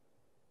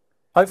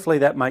 Hopefully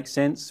that makes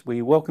sense.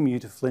 We welcome you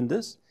to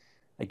Flinders.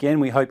 Again,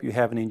 we hope you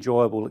have an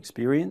enjoyable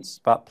experience,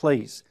 but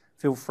please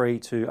feel free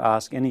to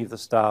ask any of the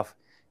staff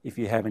if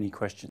you have any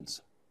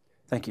questions.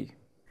 Thank you.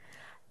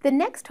 The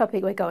next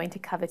topic we're going to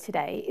cover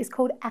today is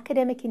called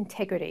academic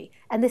integrity,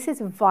 and this is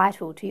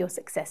vital to your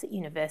success at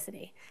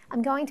university.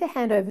 I'm going to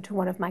hand over to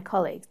one of my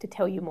colleagues to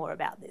tell you more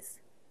about this.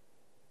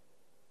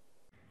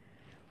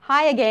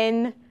 Hi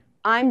again,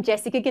 I'm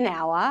Jessica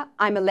Ganawa.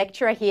 I'm a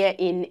lecturer here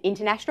in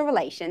International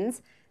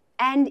Relations,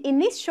 and in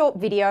this short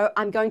video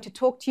I'm going to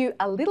talk to you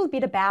a little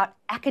bit about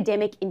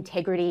academic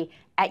integrity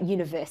at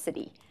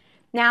university.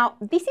 Now,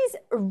 this is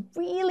a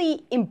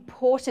really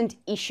important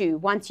issue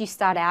once you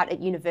start out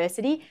at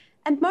university,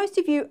 and most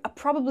of you are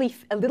probably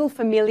a little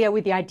familiar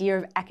with the idea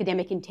of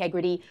academic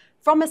integrity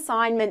from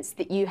assignments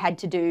that you had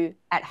to do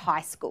at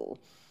high school.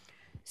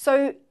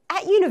 So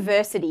at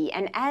university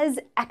and as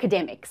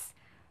academics,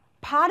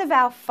 part of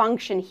our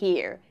function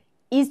here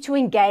is to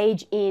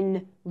engage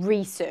in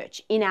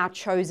research in our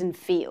chosen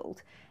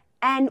field.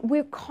 And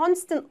we're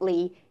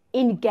constantly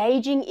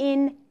engaging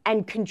in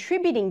and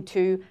contributing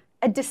to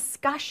a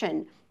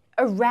discussion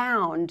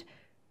around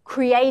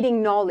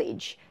creating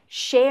knowledge,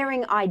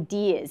 sharing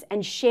ideas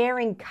and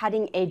sharing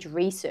cutting-edge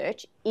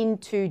research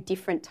into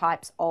different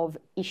types of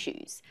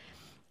issues.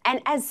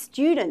 And as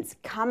students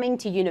coming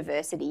to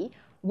university,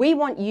 we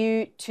want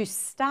you to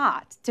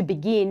start to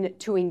begin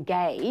to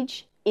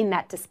engage in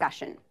that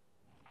discussion.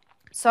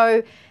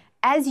 So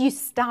as you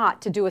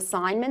start to do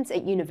assignments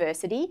at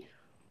university,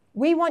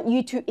 we want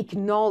you to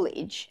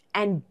acknowledge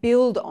and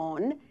build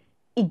on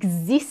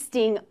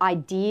existing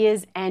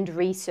ideas and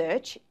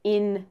research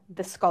in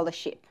the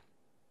scholarship.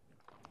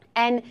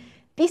 And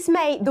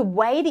the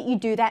way that you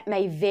do that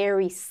may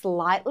vary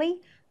slightly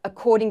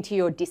according to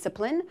your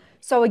discipline.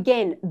 So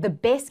again, the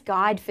best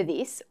guide for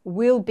this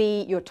will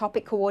be your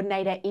topic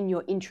coordinator in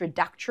your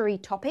introductory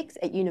topics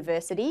at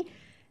university.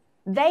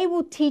 They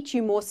will teach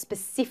you more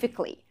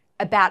specifically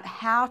about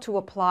how to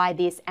apply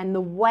this and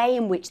the way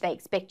in which they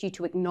expect you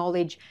to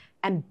acknowledge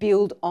and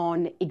build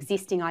on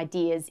existing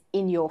ideas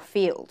in your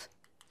field.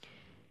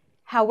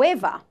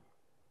 However,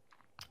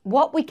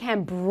 what we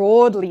can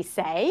broadly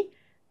say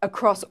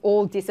across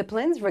all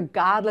disciplines,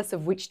 regardless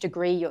of which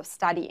degree you're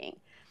studying,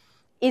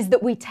 is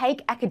that we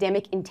take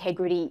academic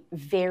integrity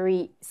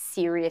very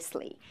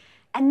seriously.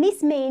 And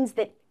this means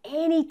that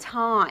any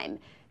time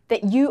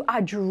that you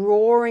are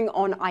drawing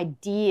on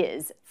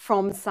ideas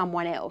from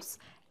someone else,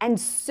 and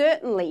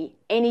certainly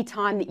any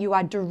time that you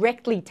are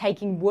directly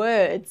taking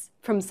words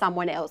from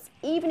someone else,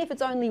 even if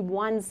it's only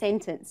one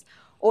sentence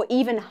or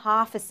even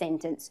half a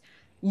sentence,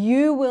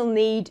 you will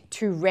need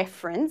to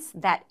reference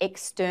that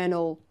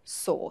external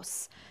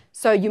source.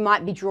 So you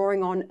might be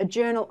drawing on a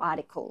journal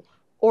article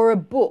or a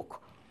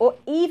book or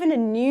even a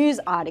news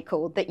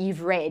article that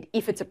you've read,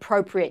 if it's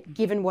appropriate,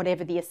 given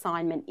whatever the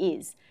assignment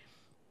is.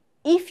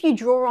 If you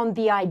draw on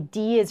the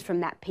ideas from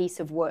that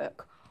piece of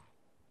work,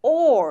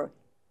 or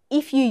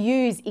if you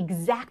use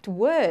exact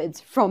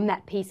words from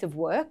that piece of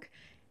work,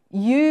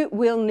 you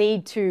will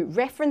need to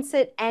reference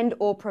it and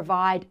or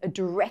provide a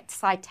direct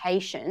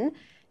citation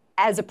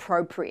as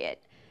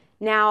appropriate.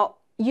 Now,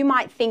 you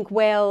might think,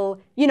 well,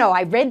 you know,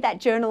 I read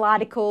that journal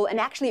article and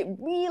actually it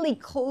really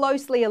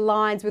closely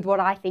aligns with what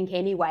I think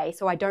anyway,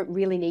 so I don't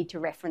really need to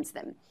reference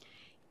them.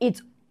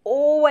 It's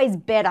always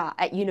better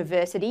at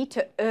university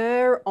to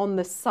err on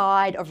the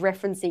side of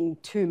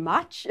referencing too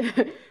much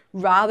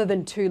rather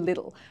than too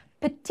little,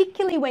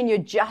 particularly when you're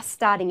just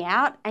starting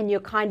out and you're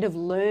kind of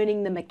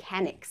learning the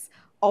mechanics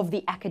of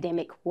the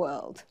academic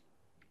world.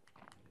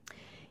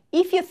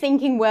 If you're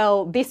thinking,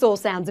 well, this all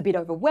sounds a bit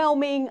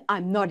overwhelming,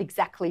 I'm not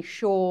exactly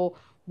sure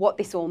what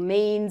this all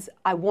means,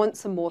 I want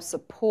some more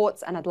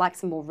supports and I'd like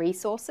some more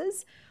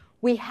resources,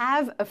 we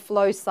have a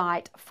flow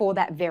site for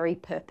that very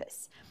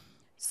purpose.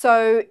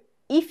 So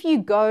if you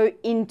go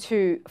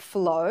into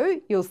Flow,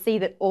 you'll see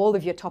that all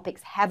of your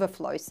topics have a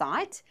flow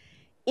site.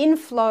 In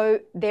Flow,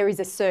 there is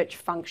a search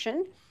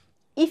function.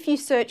 If you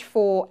search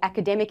for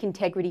academic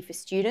integrity for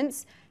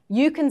students,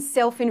 you can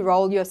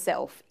self-enroll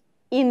yourself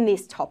in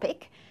this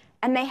topic,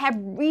 and they have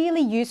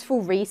really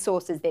useful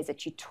resources. There's a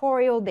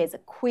tutorial, there's a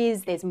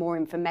quiz, there's more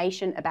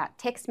information about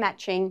text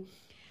matching.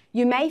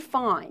 You may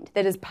find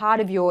that as part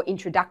of your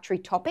introductory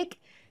topic,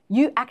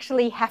 you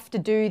actually have to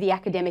do the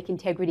academic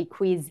integrity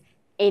quiz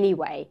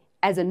anyway,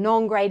 as a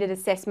non-graded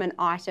assessment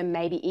item,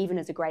 maybe even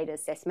as a graded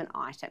assessment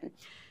item.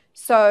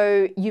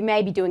 So you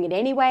may be doing it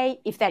anyway.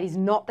 If that is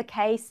not the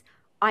case,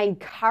 I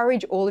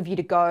encourage all of you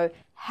to go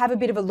have a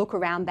bit of a look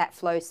around that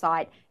flow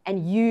site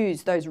and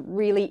use those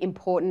really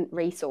important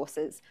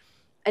resources.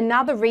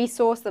 Another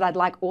resource that I'd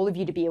like all of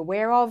you to be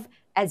aware of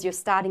as you're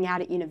starting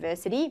out at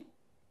university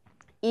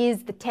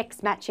is the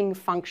text matching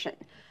function.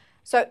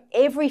 So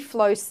every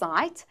flow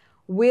site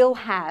will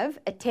have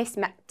a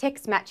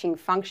text matching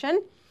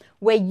function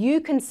where you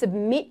can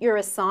submit your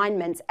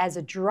assignments as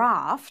a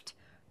draft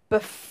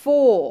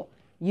before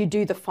you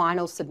do the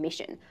final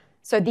submission.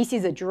 So this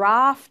is a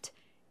draft,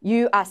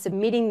 you are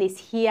submitting this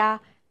here.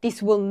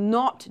 This will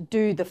not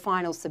do the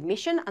final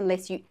submission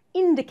unless you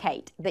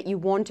indicate that you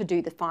want to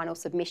do the final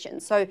submission.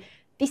 So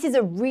this is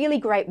a really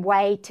great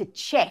way to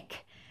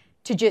check,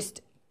 to just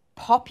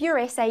pop your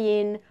essay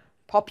in,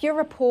 pop your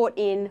report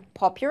in,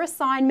 pop your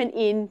assignment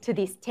in to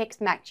this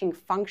text matching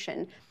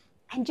function,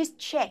 and just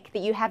check that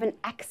you haven't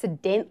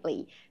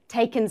accidentally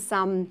taken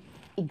some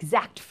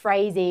exact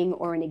phrasing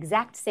or an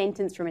exact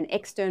sentence from an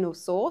external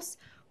source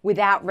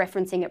without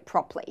referencing it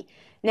properly.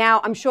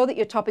 Now, I'm sure that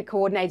your topic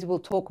coordinators will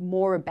talk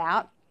more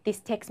about this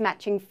text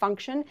matching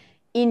function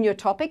in your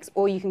topics,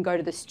 or you can go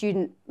to the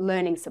Student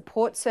Learning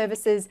Support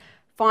Services,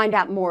 find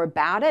out more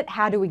about it,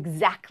 how to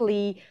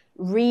exactly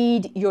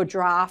read your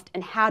draft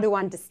and how to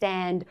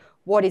understand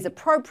what is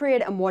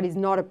appropriate and what is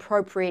not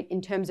appropriate in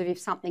terms of if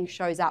something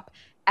shows up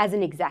as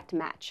an exact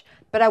match.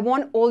 But I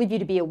want all of you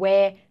to be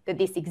aware that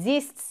this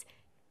exists.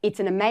 It's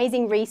an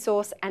amazing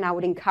resource and I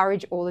would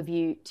encourage all of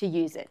you to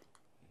use it.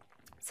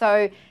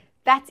 So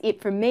that's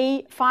it from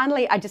me.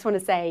 Finally, I just want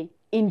to say,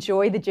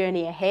 enjoy the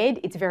journey ahead.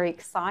 It's very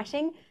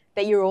exciting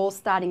that you're all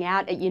starting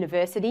out at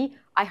university.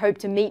 I hope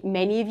to meet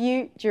many of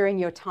you during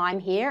your time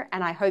here,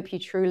 and I hope you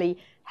truly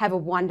have a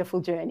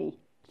wonderful journey.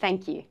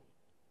 Thank you.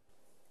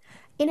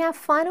 In our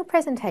final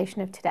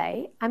presentation of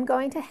today, I'm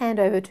going to hand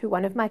over to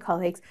one of my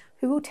colleagues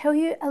who will tell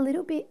you a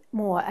little bit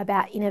more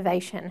about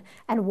innovation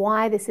and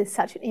why this is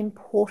such an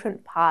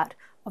important part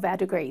of our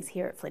degrees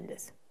here at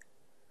Flinders.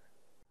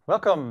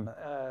 Welcome.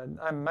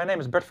 My name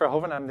is Bert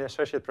Verhoeven. I'm the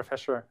Associate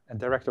Professor and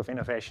Director of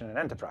Innovation and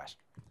Enterprise.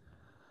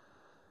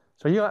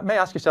 So you may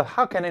ask yourself,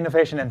 how can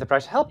innovation and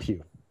enterprise help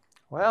you?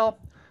 Well,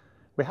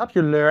 we help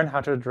you learn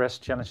how to address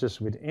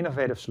challenges with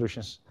innovative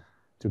solutions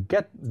to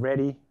get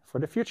ready for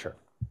the future.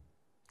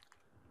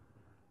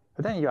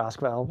 But then you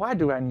ask, well, why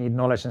do I need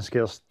knowledge and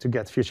skills to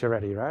get future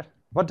ready, right?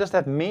 What does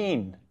that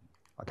mean?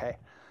 Okay,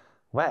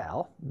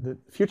 well, the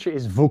future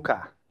is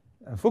VUCA.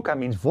 And VUCA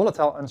means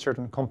volatile,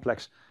 uncertain,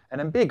 complex,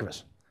 and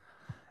ambiguous.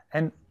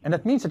 And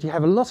that means that you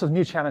have a lot of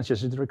new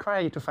challenges that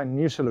require you to find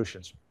new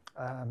solutions.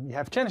 You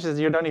have challenges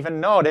that you don't even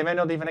know, they may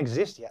not even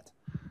exist yet.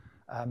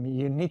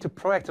 You need to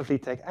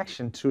proactively take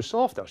action to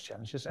solve those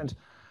challenges.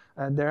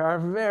 And there are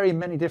very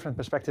many different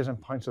perspectives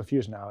and points of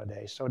views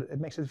nowadays, so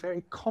it makes it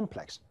very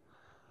complex.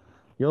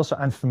 You're also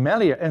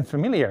unfamiliar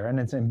and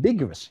it's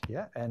ambiguous,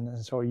 yeah? And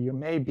so you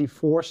may be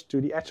forced to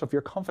the edge of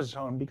your comfort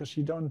zone because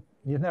you've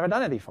never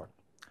done it before.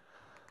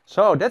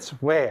 So that's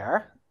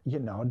where, you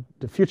know,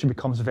 the future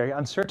becomes very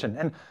uncertain.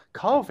 And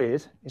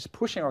COVID is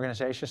pushing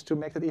organizations to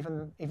make it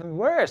even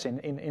worse in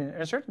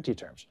uncertainty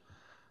terms.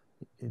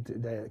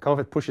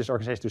 COVID pushes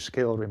organizations to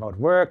scale remote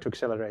work, to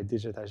accelerate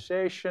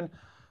digitization,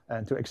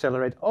 and to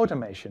accelerate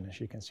automation,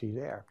 as you can see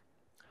there.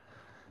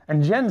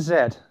 And Gen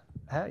Z,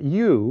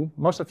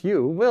 most of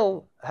you,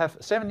 will have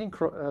 17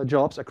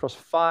 jobs across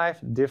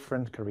 5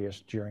 different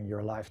careers during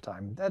your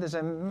lifetime. That is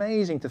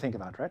amazing to think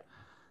about, right?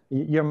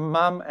 Your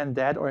mom and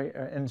dad,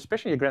 and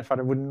especially your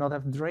grandfather, would not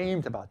have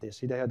dreamed about this.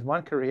 They had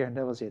one career and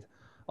that was it.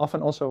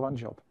 Often also one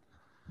job.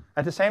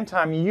 At the same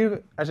time,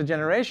 you as a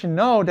generation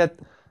know that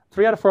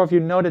 3 out of 4 of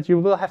you know that you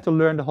will have to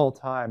learn the whole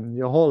time.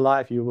 Your whole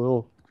life you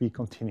will be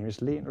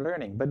continuously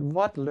learning. But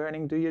what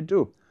learning do you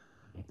do?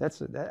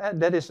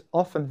 That is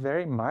often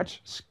very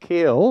much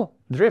skill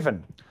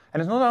driven.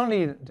 And it's not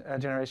only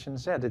Generation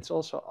Z, it's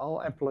also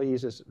all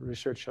employees, as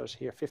research shows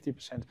here,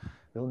 50%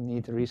 will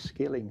need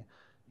reskilling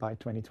by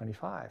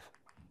 2025.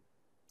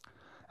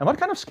 And what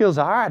kind of skills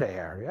are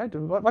there? Right?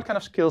 What kind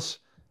of skills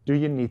do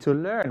you need to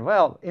learn?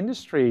 Well,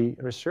 industry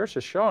research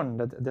has shown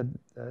that the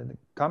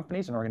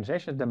companies and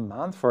organizations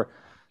demand for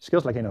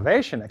skills like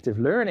innovation, active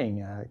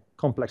learning,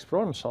 complex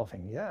problem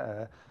solving,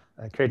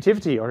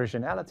 creativity,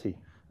 originality,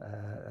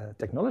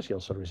 technology,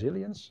 also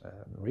resilience,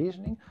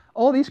 reasoning,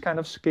 all these kind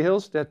of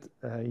skills that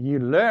you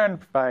learn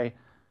by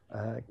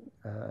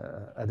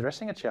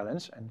addressing a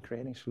challenge and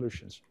creating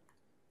solutions.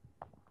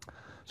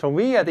 So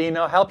we at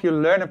Eno help you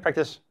learn and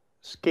practice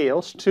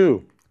skills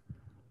to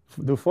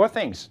do 4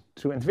 things: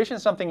 to envision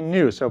something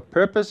new, so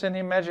purpose and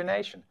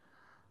imagination,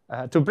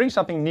 to bring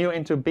something new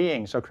into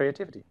being, so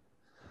creativity,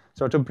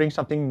 so to bring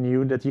something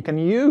new that you can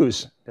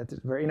use, that is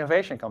where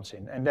innovation comes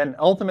in. And then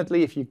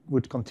ultimately, if you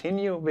would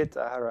continue with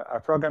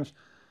our programs,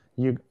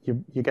 you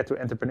get to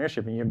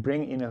entrepreneurship and you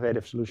bring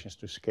innovative solutions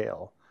to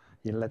scale.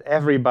 You let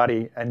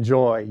everybody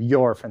enjoy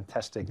your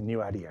fantastic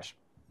new ideas.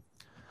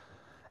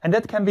 And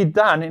that can be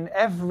done in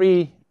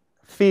every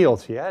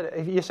field. Yeah?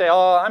 If you say,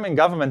 oh, I'm in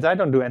government, I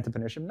don't do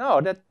entrepreneurship. No,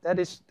 that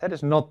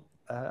is not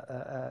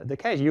the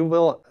case. You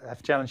will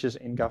have challenges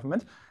in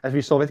government, as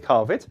we saw with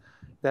COVID,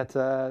 that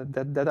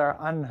are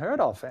unheard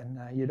of, and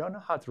you don't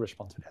know how to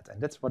respond to that. And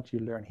that's what you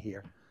learn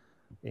here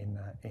in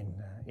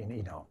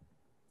Eno.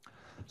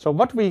 So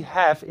what we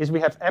have is we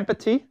have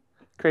empathy,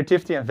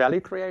 creativity, and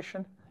value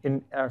creation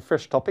in our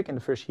first topic in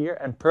the first year,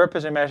 and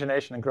purpose,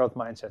 imagination, and growth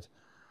mindset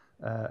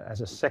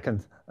as a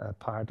second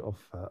part of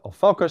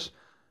focus.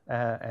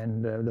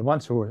 And the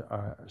ones who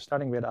are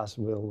starting with us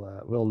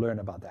will learn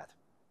about that.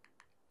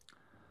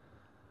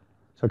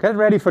 So get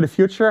ready for the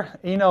future.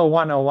 Eno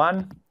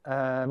 101,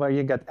 where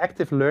you get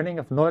active learning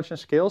of knowledge and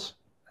skills,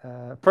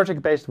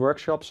 project-based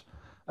workshops,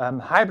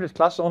 hybrid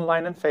classes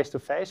online and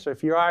face-to-face. So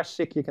if you are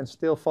sick, you can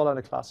still follow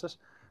the classes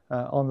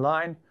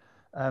online.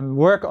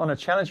 Work on a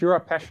challenge you are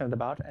passionate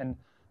about, and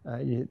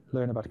you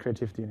learn about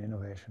creativity and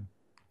innovation.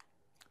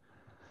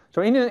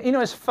 So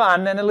Eno is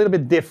fun and a little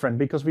bit different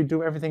because we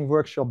do everything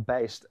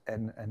workshop-based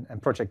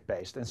and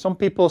project-based. And some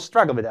people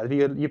struggle with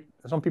that.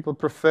 Some people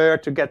prefer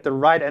to get the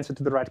right answer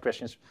to the right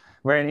questions.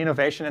 Where in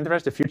innovation and the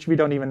rest of the future, we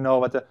don't even know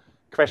what the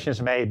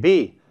questions may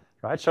be,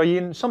 right? So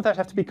you sometimes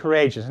have to be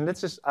courageous.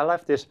 And I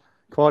love this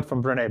quote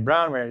from Brené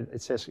Brown where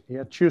it says,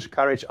 choose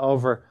courage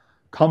over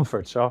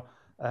comfort. So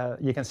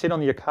you can sit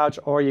on your couch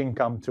or you can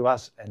come to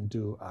us and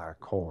do our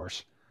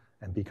course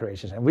and be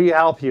courageous. And we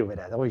help you with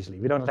that, obviously.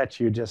 We don't let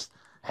you just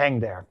hang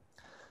there.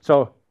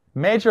 So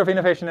major of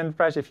innovation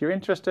enterprise, if you're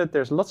interested,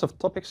 there's lots of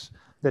topics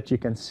that you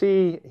can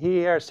see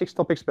here, 6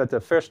 topics, but the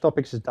first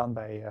topics is done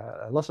by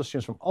lots of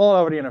students from all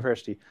over the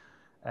university.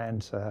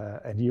 And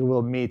you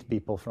will meet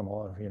people from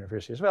all over the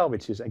university as well,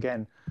 which is,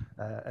 again,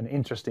 an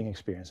interesting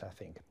experience, I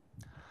think.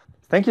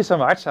 Thank you so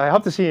much. I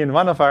hope to see you in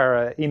one of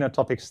our Eno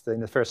topics in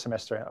the first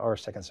semester or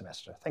second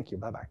semester. Thank you.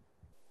 Bye-bye.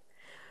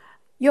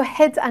 Your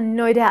heads are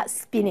no doubt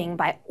spinning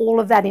by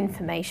all of that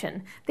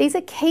information. These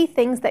are key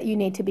things that you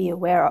need to be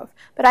aware of,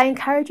 but I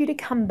encourage you to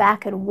come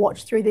back and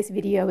watch through this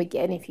video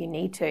again if you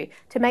need to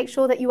make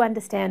sure that you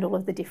understand all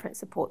of the different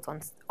supports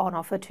on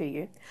offer to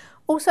you.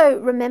 Also,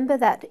 remember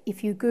that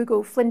if you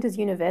Google Flinders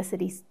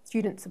University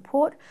Student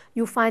Support,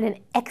 you'll find an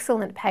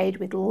excellent page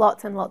with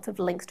lots and lots of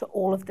links to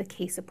all of the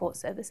key support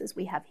services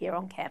we have here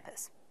on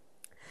campus.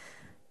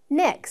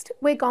 Next,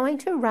 we're going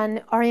to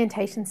run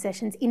orientation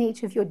sessions in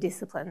each of your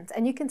disciplines,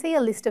 and you can see a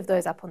list of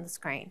those up on the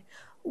screen.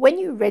 When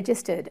you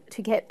registered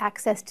to get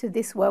access to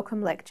this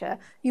welcome lecture,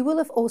 you will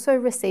have also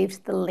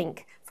received the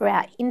link for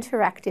our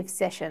interactive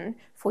session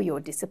for your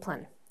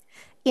discipline.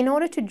 In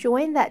order to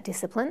join that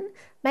discipline,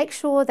 make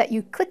sure that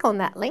you click on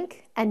that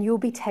link and you'll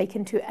be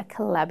taken to a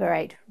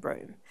Collaborate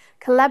room.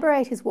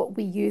 Collaborate is what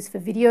we use for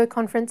video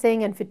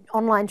conferencing and for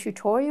online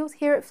tutorials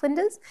here at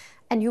Flinders,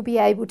 and you'll be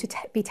able to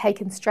be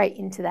taken straight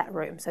into that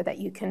room so that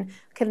you can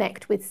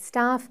connect with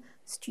staff,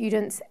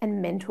 students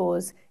and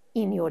mentors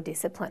in your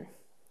discipline.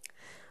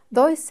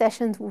 Those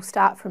sessions will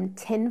start from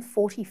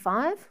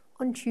 10:45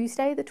 on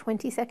Tuesday, the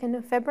 22nd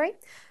of February,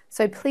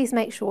 so please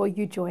make sure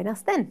you join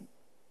us then.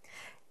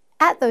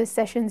 At those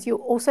sessions, you'll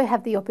also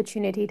have the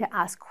opportunity to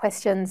ask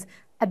questions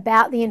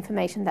about the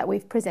information that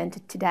we've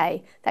presented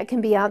today that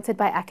can be answered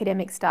by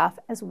academic staff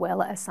as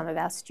well as some of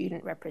our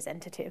student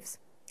representatives.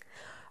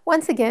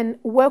 Once again,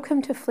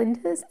 welcome to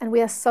Flinders, and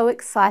we are so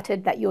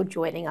excited that you're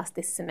joining us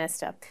this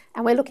semester,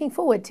 and we're looking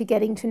forward to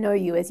getting to know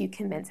you as you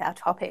commence our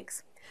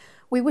topics.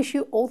 We wish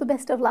you all the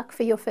best of luck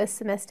for your first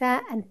semester,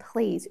 and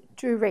please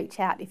do reach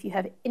out if you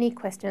have any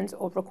questions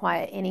or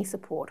require any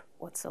support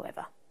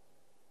whatsoever.